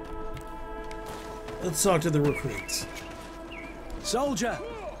 Okay. Let's talk to the recruits. Soldier!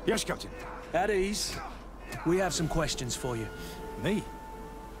 Yes, Captain. At ease. We have some questions for you. Me?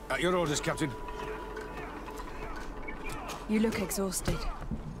 At your orders, Captain. You look exhausted.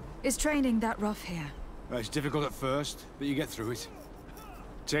 Is training that rough here? Well, it's difficult at first, but you get through it.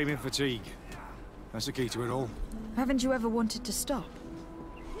 Taming fatigue. That's the key to it all. Haven't you ever wanted to stop?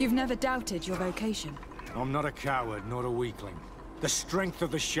 You've never doubted your vocation. I'm not a coward, nor a weakling. The strength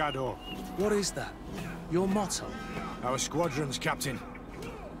of the shadow. What is that? Your motto? Our squadrons, Captain.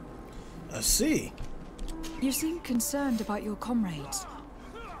 I see. You seem concerned about your comrades.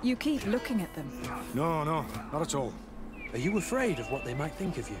 You keep looking at them. No, not at all. Are you afraid of what they might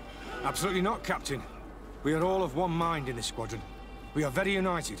think of you? Absolutely not, Captain. We are all of one mind in this squadron. We are very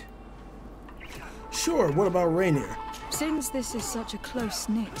united. Sure, what about Rainier? Since this is such a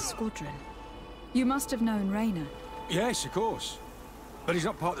close-knit squadron, you must have known Rainer. Yes, of course. But he's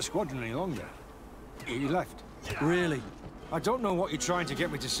not part of the squadron any longer. He left. Really? I don't know what you're trying to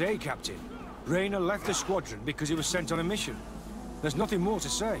get me to say, Captain. Rainer left the squadron because he was sent on a mission. There's nothing more to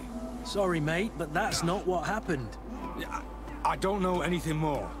say. Sorry, mate, but that's not what happened. I don't know anything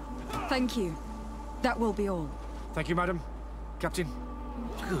more. Thank you. That will be all. Thank you, madam. Captain.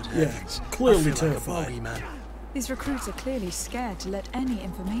 Good Yeah, heavens. clearly I feel terrified. Like a bogeyman. These recruits are clearly scared to let any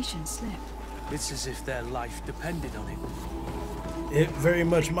information slip. It's as if their life depended on it. It very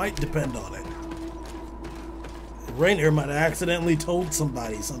much might depend on it. Rainier might have accidentally told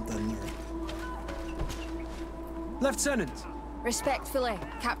somebody something. Lieutenant! Respectfully,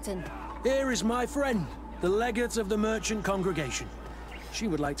 Captain. Here is my friend, the legate of the merchant congregation. She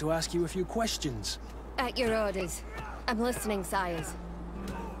would like to ask you a few questions. At your orders. I'm listening, sires.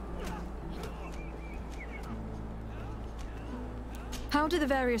 How do the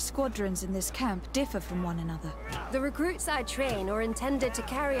various squadrons in this camp differ from one another? The recruits I train are intended to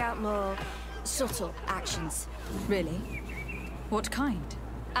carry out more subtle actions. Really? What kind?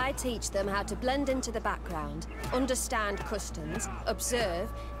 I teach them how to blend into the background, understand customs, observe,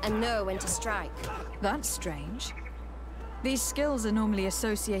 and know when to strike. That's strange. These skills are normally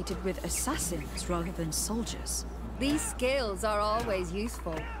associated with assassins rather than soldiers. These skills are always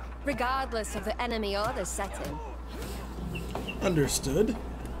useful, regardless of the enemy or the setting. Understood.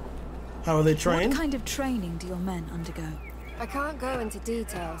 How are they trained? What kind of training do your men undergo? I can't go into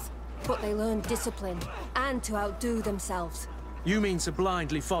details, but they learn discipline and to outdo themselves. You mean to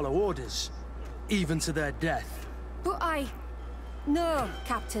blindly follow orders, even to their death? But No,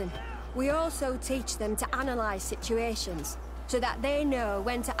 Captain. We also teach them to analyze situations, so that they know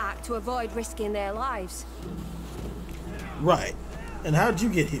when to act to avoid risking their lives. Right. And how'd you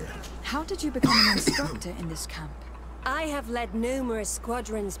get here? How did you become an instructor in this camp? I have led numerous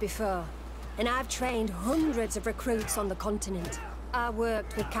squadrons before, and I've trained hundreds of recruits on the continent. I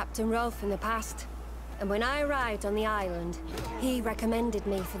worked with Captain Rolfe in the past, and when I arrived on the island, he recommended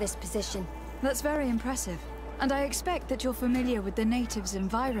me for this position. That's very impressive. And I expect that you're familiar with the natives'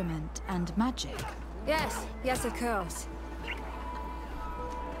 environment and magic. Yes, of course.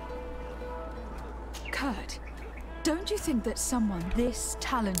 Kurt, don't you think that someone this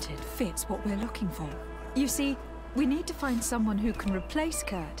talented fits what we're looking for? You see, we need to find someone who can replace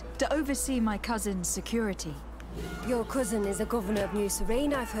Kurt to oversee my cousin's security. Your cousin is the governor of New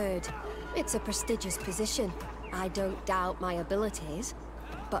Serene, I've heard. It's a prestigious position. I don't doubt my abilities,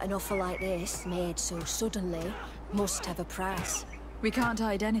 but an offer like this, made so suddenly, must have a price. We can't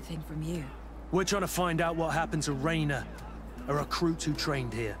hide anything from you. We're trying to find out what happened to Rainer, a recruit who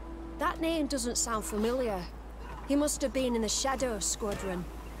trained here. That name doesn't sound familiar. He must have been in the Shadow Squadron.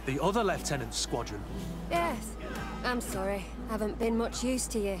 The other lieutenant's squadron? Yes. I'm sorry. Haven't been much use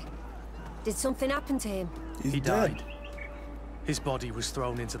to you. Did something happen to him? He died. His body was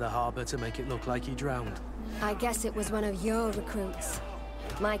thrown into the harbor to make it look like he drowned. I guess it was one of your recruits.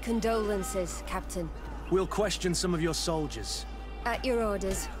 My condolences, Captain. We'll question some of your soldiers. At your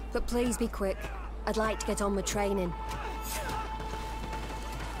orders, but please be quick. I'd like to get on with training.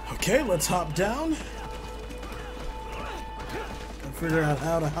 Okay, let's hop down. Gotta figure out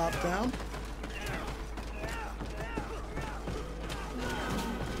how to hop down.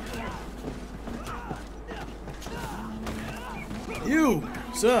 You,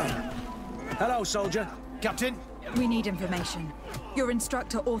 sir. Hello, soldier. Captain? We need information. Your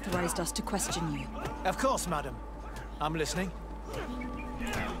instructor authorized us to question you. Of course, madam. I'm listening.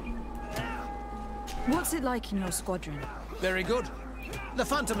 What's it like in your squadron? Very good. The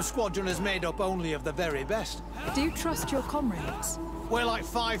Phantom Squadron is made up only of the very best. Do you trust your comrades? We're like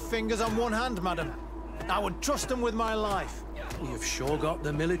 5 fingers on one hand, madam. I would trust them with my life. You've sure got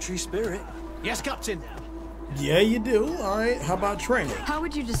the military spirit. Yes, Captain. Yeah, you do. All right, how about training? How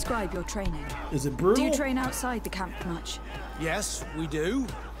would you describe your training? Is it brutal? Do you train outside the camp much? Yes, we do.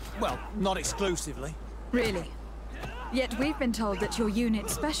 Well, not exclusively. Really? Yet we've been told that your unit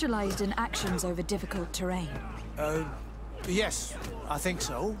specialized in actions over difficult terrain. Yes, I think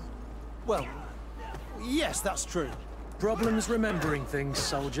so. Well, yes, that's true. Problems remembering things,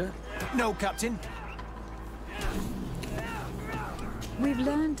 soldier? No, Captain. We've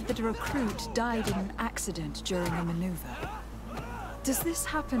learned that a recruit died in an accident during a maneuver. Does this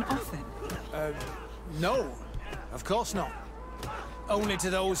happen often? No. Of course not. Only to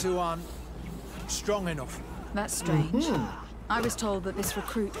those who aren't strong enough. That's strange. I was told that this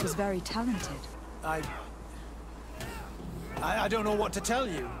recruit was very talented. I don't know what to tell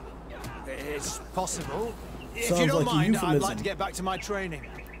you. It's possible. If Sounds you don't like a mind, I'd euphemism. like to get back to my training.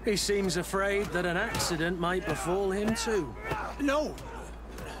 He seems afraid that an accident might befall him too. No,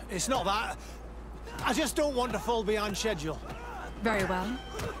 it's not that. I just don't want to fall behind schedule. Very well.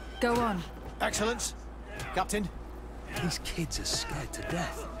 Go on. Excellence. Captain. These kids are scared to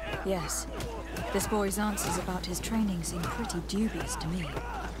death. Yes. This boy's answers about his training seem pretty dubious to me.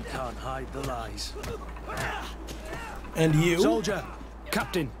 You can't hide the lies. And you? Soldier!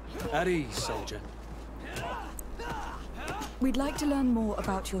 Captain! At ease, soldier. We'd like to learn more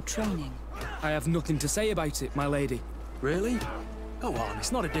about your training. I have nothing to say about it, my lady. Really? Go on,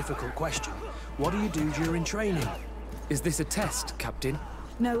 it's not a difficult question. What do you do during training? Is this a test, Captain?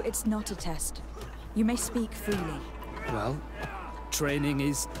 No, it's not a test. You may speak freely. Well, training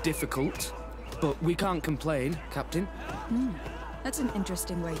is difficult, but we can't complain, Captain. That's an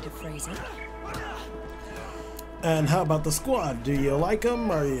interesting way to phrase it. And how about the squad? Do you like them?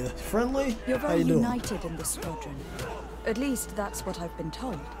 Are you friendly? You're How very you doing? united in the squadron. At least that's what I've been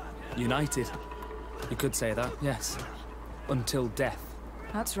told. United. You could say that, yes. Until death.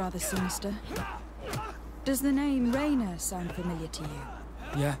 That's rather sinister. Does the name Rainer sound familiar to you?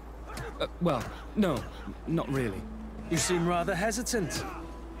 Yeah. Well, no, not really. You seem rather hesitant.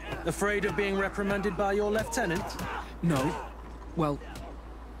 Afraid of being reprimanded by your lieutenant? No. Well,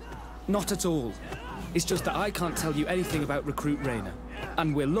 not at all. It's just that I can't tell you anything about Recruit Rainer.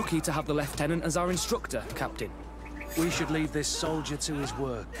 And we're lucky to have the lieutenant as our instructor, Captain. We should leave this soldier to his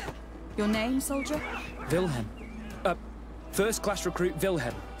work. Your name, soldier? Wilhelm. First class recruit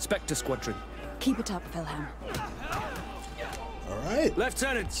Wilhelm, Spectre Squadron. Keep it up, Wilhelm. All right.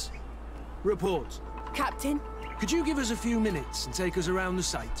 Lieutenants, report. Captain? Could you give us a few minutes and take us around the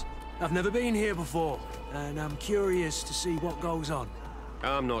site? I've never been here before, and I'm curious to see what goes on.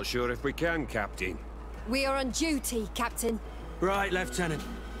 I'm not sure if we can, Captain. We are on duty, Captain. Right, Lieutenant.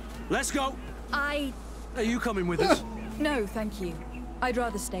 Let's go. Are you coming with us? No, thank you. I'd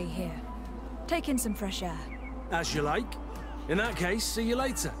rather stay here. Take in some fresh air. As you like. In that case, see you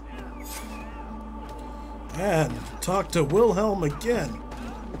later. And talk to Wilhelm again.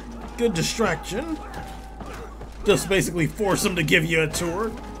 Good distraction. Just basically force him to give you a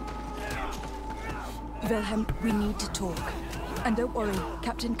tour. Wilhelm, we need to talk. And don't worry,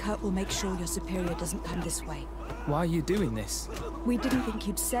 Captain Kurt will make sure your superior doesn't come this way. Why are you doing this? We didn't think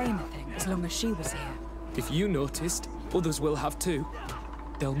you'd say anything as long as she was here. If you noticed, others will have too.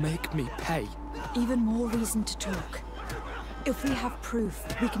 They'll make me pay. Even more reason to talk. If we have proof,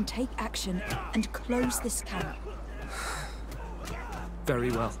 we can take action and close this camp.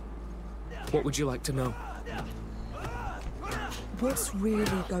 Very well. What would you like to know? What's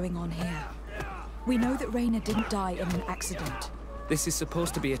really going on here? We know that Rainer didn't die in an accident. This is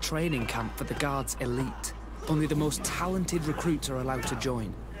supposed to be a training camp for the Guard's elite. Only the most talented recruits are allowed to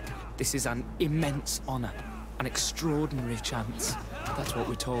join. This is an immense honor, an extraordinary chance. That's what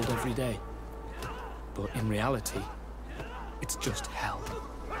we're told every day. But in reality, it's just hell.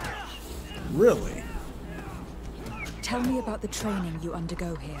 Really? Tell me about the training you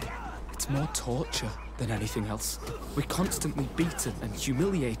undergo here. It's more torture than anything else. We're constantly beaten and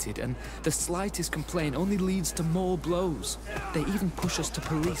humiliated, and the slightest complaint only leads to more blows. They even push us to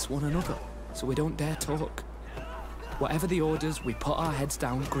police one another, so we don't dare talk. Whatever the orders, we put our heads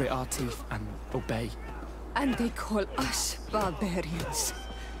down, grit our teeth, and obey. And they call us barbarians.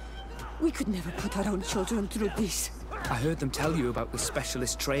 We could never put our own children through this. I heard them tell you about the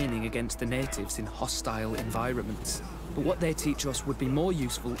specialist training against the natives in hostile environments. But what they teach us would be more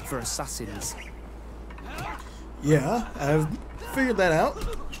useful for assassins. Yeah, I've figured that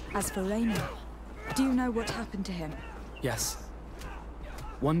out. As for Rainer, do you know what happened to him? Yes.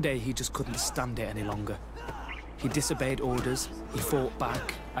 One day he just couldn't stand it any longer. He disobeyed orders, he fought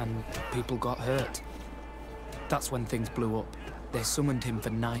back, and people got hurt. That's when things blew up. They summoned him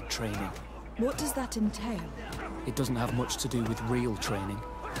for night training. What does that entail? It doesn't have much to do with real training.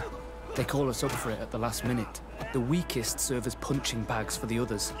 They call us up for it at the last minute. The weakest serve as punching bags for the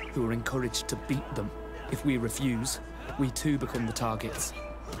others, who are encouraged to beat them. If we refuse, we too become the targets.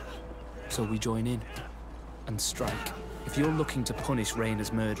 So we join in and strike. If you're looking to punish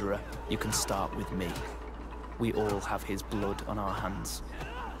Rainer's murderer, you can start with me. We all have his blood on our hands.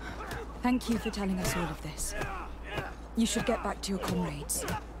 Thank you for telling us all of this. You should get back to your comrades.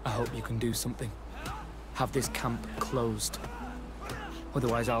 I hope you can do something. Have this camp closed.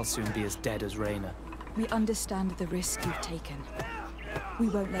 Otherwise I'll soon be as dead as Rainer. We understand the risk you've taken. We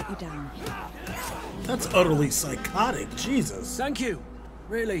won't let you down. That's utterly psychotic, Jesus. Thank you.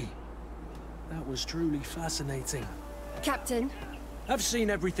 Really. That was truly fascinating. Captain? I've seen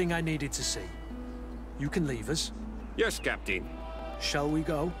everything I needed to see. You can leave us. Yes, Captain. Shall we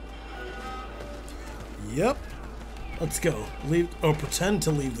go? Yep. Let's go. Leave, or pretend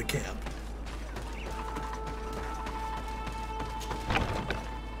to leave the camp.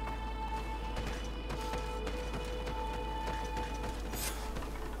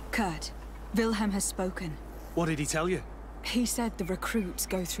 Kurt, Wilhelm has spoken. What did he tell you? He said the recruits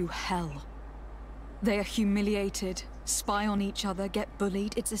go through hell. They are humiliated, spy on each other, get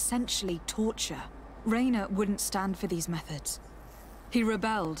bullied. It's essentially torture. Rainer wouldn't stand for these methods. He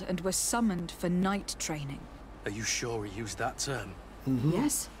rebelled and was summoned for night training. Are you sure he used that term?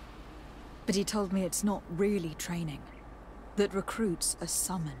 Yes. But he told me it's not really training. That recruits are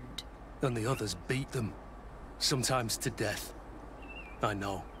summoned. And the others beat them. Sometimes to death. I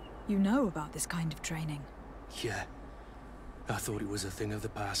know. You know about this kind of training? Yeah. I thought it was a thing of the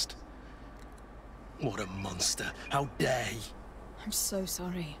past. What a monster. How dare he? I'm so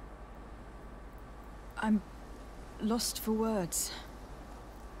sorry. I'm lost for words.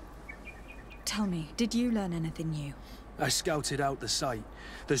 Tell me, did you learn anything new? I scouted out the site.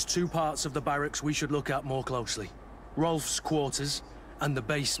 There's two parts of the barracks we should look at more closely. Rolf's quarters and the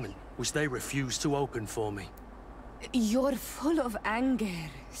basement, which they refused to open for me. You're full of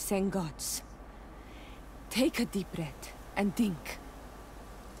anger, Sengots. Take a deep breath and think.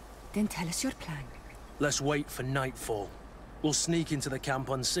 Then tell us your plan. Let's wait for nightfall. We'll sneak into the camp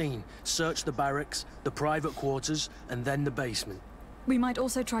unseen, search the barracks, the private quarters, and then the basement. We might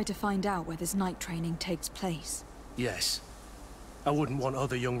also try to find out where this night training takes place. Yes. I wouldn't want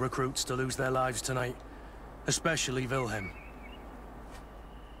other young recruits to lose their lives tonight. Especially Wilhelm.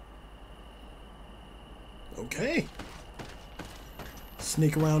 Okay.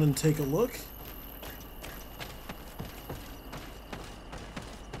 Sneak around and take a look.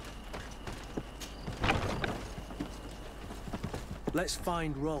 Let's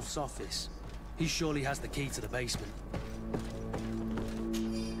find Rolf's office. He surely has the key to the basement.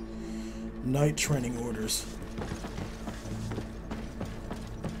 Night training orders.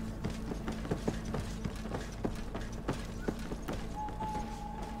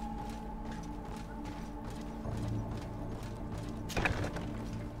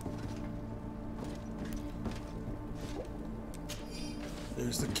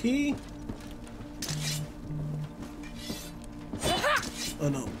 There's the key. Oh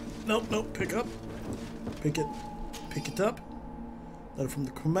no. Nope, nope, pick up. Pick it up. Letter from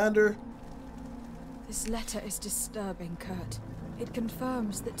the commander. This letter is disturbing, Kurt. It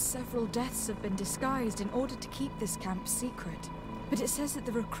confirms that several deaths have been disguised in order to keep this camp secret. But it says that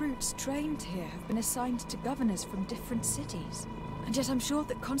the recruits trained here have been assigned to governors from different cities. And yet I'm sure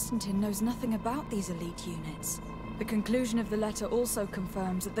that Constantine knows nothing about these elite units. The conclusion of the letter also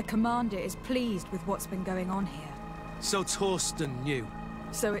confirms that the commander is pleased with what's been going on here. So Torsten knew?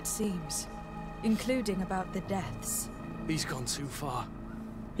 So it seems. Including about the deaths. He's gone too far.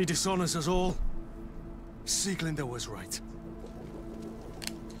 He dishonors us all. Sieglinder was right.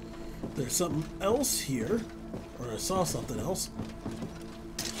 There's something else here. Or I saw something else.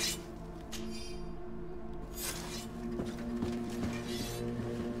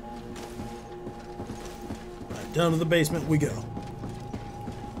 Alright, down to the basement we go.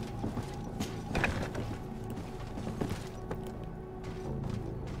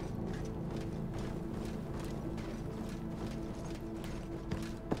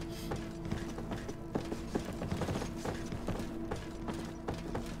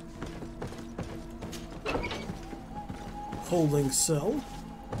 Holding cell.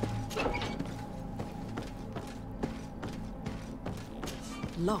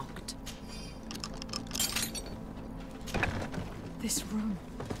 Locked. This room.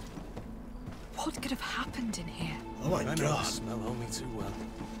 What could have happened in here? Oh my God. I know the smell only too well.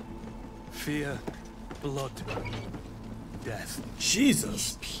 Fear, blood, death.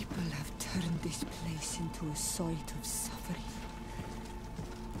 Jesus. These people have turned this place into a site of suffering.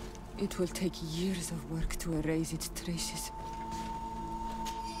 It will take years of work to erase its traces.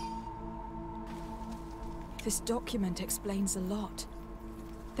 This document explains a lot.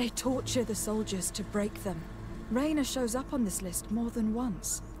 They torture the soldiers to break them. Rayner shows up on this list more than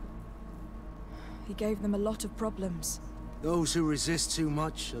once. He gave them a lot of problems. Those who resist too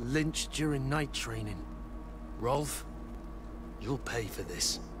much are lynched during night training. Rolf, you'll pay for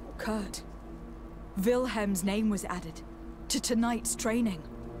this. Kurt, Wilhelm's name was added to tonight's training.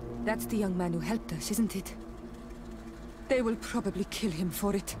 That's the young man who helped us, isn't it? They will probably kill him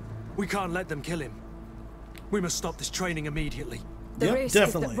for it. We can't let them kill him. We must stop this training immediately. The risk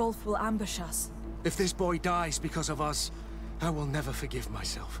is that Rolf will ambush us. If this boy dies because of us, I will never forgive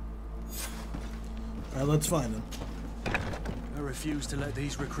myself. Alright, let's find him. I refuse to let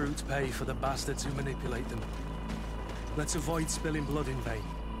these recruits pay for the bastards who manipulate them. Let's avoid spilling blood in vain.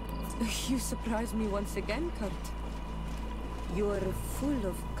 You surprise me once again, Kurt. You are full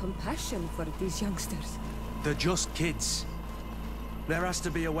of compassion for these youngsters. They're just kids. There has to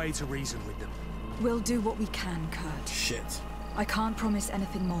be a way to reason with them. We'll do what we can, Kurt. Shit. I can't promise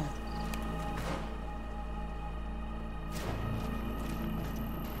anything more.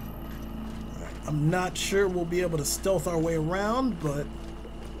 Alright, I'm not sure we'll be able to stealth our way around, but...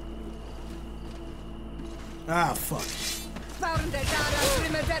 Ah, fuck.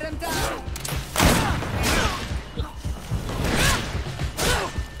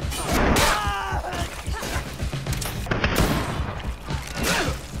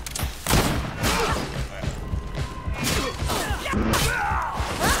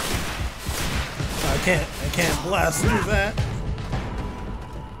 I can't blast through that.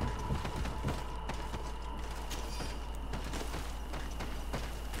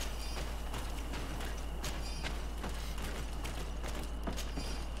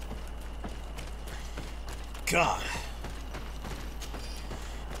 God.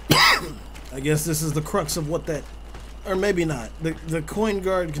 I guess this is the crux of what that, or maybe not. The coin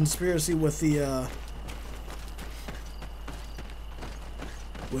guard conspiracy with the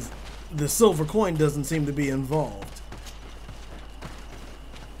silver coin doesn't seem to be involved.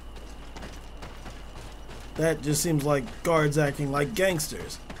 That just seems like guards acting like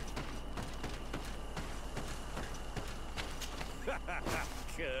gangsters.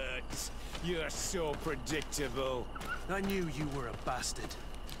 Kurt, you're so predictable. I knew you were a bastard,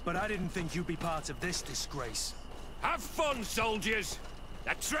 but I didn't think you'd be part of this disgrace. Have fun, soldiers!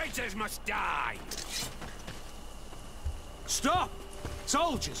 The traitors must die! Stop!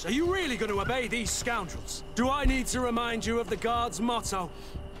 Soldiers, are you really going to obey these scoundrels? Do I need to remind you of the Guard's motto?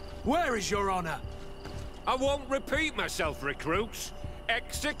 Where is your honor? I won't repeat myself, recruits.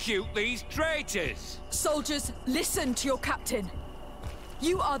 Execute these traitors! Soldiers, listen to your captain.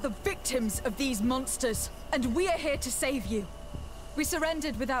 You are the victims of these monsters, and we are here to save you. We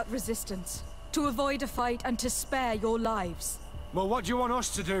surrendered without resistance, to avoid a fight and to spare your lives. Well, what do you want us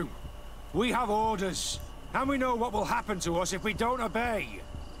to do? We have orders. And we know what will happen to us if we don't obey.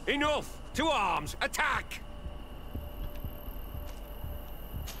 Enough! To arms! Attack!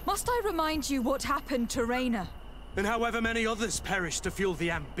 Must I remind you what happened to Rayner? And however many others perished to fuel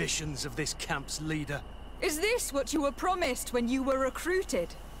the ambitions of this camp's leader. Is this what you were promised when you were recruited?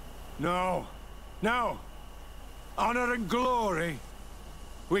 No. No. Honor and glory.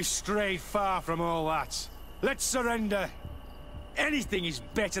 We've strayed far from all that. Let's surrender. Anything is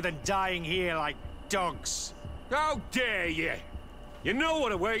better than dying here like dogs. How dare you? You know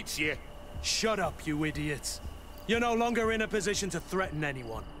what awaits you. Shut up, you idiots. You're no longer in a position to threaten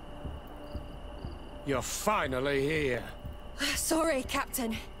anyone. You're finally here. Sorry,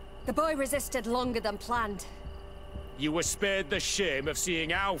 Captain. The boy resisted longer than planned. You were spared the shame of seeing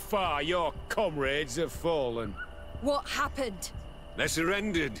how far your comrades have fallen. What happened? They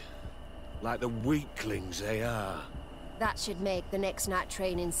surrendered, like the weaklings they are. That should make the next night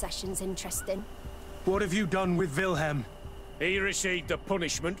training sessions interesting. What have you done with Wilhelm? He received the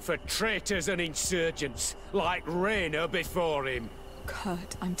punishment for traitors and insurgents, like Rainer before him.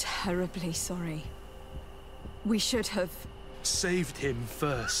 Kurt, I'm terribly sorry. We should have... saved him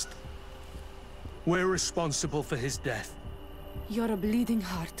first. We're responsible for his death. You're a bleeding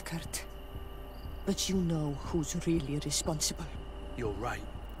heart, Kurt. But you know who's really responsible. You're right.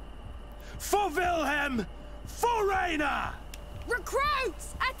 For Wilhelm! For Rainer!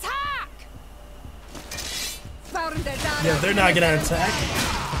 Recruits! Attack! Yeah, they're not gonna attack.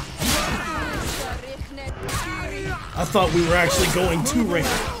 I thought we were actually going to Rainer.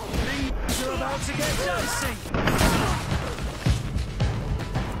 You're about to get dicey.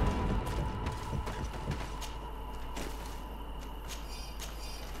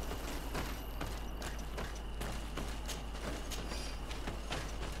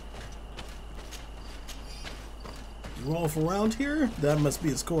 Rolf around here? That must be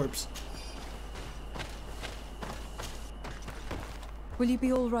his corpse. Will you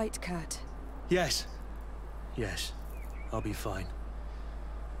be all right, Kurt? Yes. Yes. I'll be fine.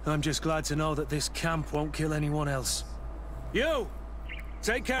 I'm just glad to know that this camp won't kill anyone else. You!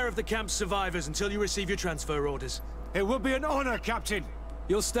 Take care of the camp's survivors until you receive your transfer orders. It would be an honor, Captain.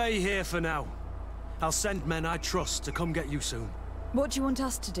 You'll stay here for now. I'll send men I trust to come get you soon. What do you want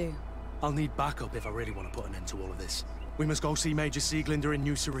us to do? I'll need backup if I really want to put an end to all of this. We must go see Major Sieglinder in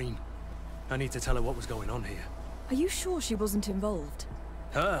New Serene. I need to tell her what was going on here. Are you sure she wasn't involved?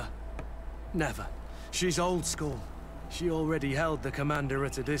 Her? Never. She's old school. She already held the commander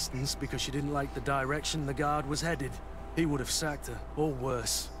at a distance because she didn't like the direction the Guard was headed. He would have sacked her, or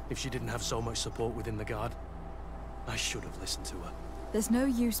worse, if she didn't have so much support within the Guard. I should have listened to her. There's no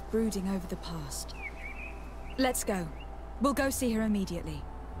use brooding over the past. Let's go. We'll go see her immediately.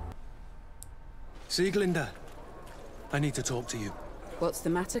 Sieglinder, I need to talk to you. What's the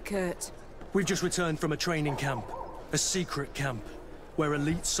matter, Kurt? We've just returned from a training camp. A secret camp, where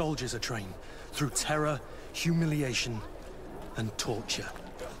elite soldiers are trained through terror, humiliation, and torture.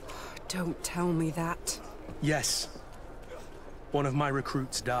 Don't tell me that. Yes. One of my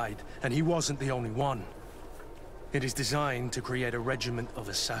recruits died, and he wasn't the only one. It is designed to create a regiment of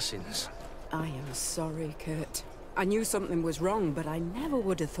assassins. I am sorry, Kurt. I knew something was wrong, but I never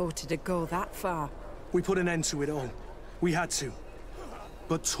would have thought it'd go that far. We put an end to it all. We had to.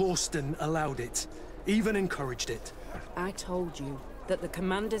 But Torsten allowed it, even encouraged it. I told you that the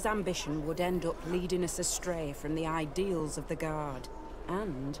Commander's ambition would end up leading us astray from the ideals of the Guard,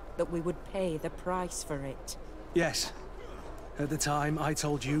 and that we would pay the price for it. Yes. At the time, I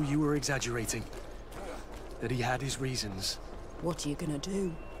told you you were exaggerating. That he had his reasons. What are you gonna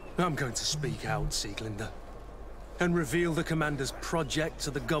do? I'm going to speak out, Sieglinder. And reveal the Commander's project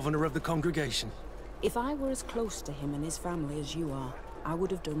to the Governor of the Congregation. If I were as close to him and his family as you are, I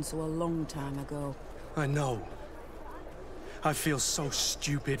would have done so a long time ago. I know. I feel so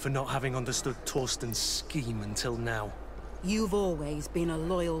stupid for not having understood Torsten's scheme until now. You've always been a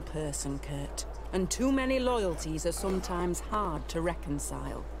loyal person, Kurt. And too many loyalties are sometimes hard to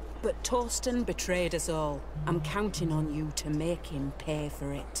reconcile. But Torsten betrayed us all. I'm counting on you to make him pay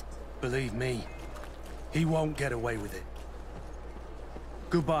for it. Believe me, he won't get away with it.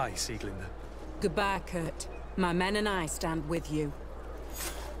 Goodbye, Sieglinder. Goodbye, Kurt. My men and I stand with you.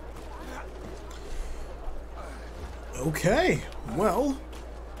 Okay, well,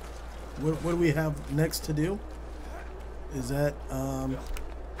 what do we have next to do? Is that,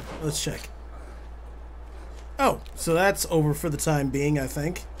 let's check. Oh, so that's over for the time being, I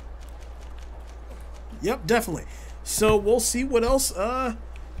think. Yep, definitely. So we'll see what else,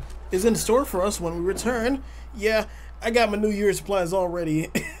 is in store for us when we return. Yeah, I got my New Year's supplies already,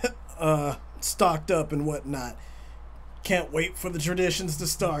 stocked up and whatnot. Can't wait for the traditions to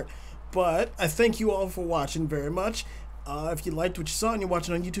start. But I thank you all for watching very much. If you liked what you saw and you're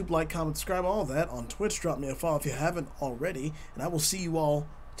watching on YouTube, like, comment, subscribe, all that. On Twitch, drop me a follow if you haven't already. And I will see you all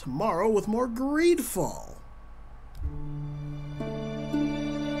tomorrow with more GreedFall.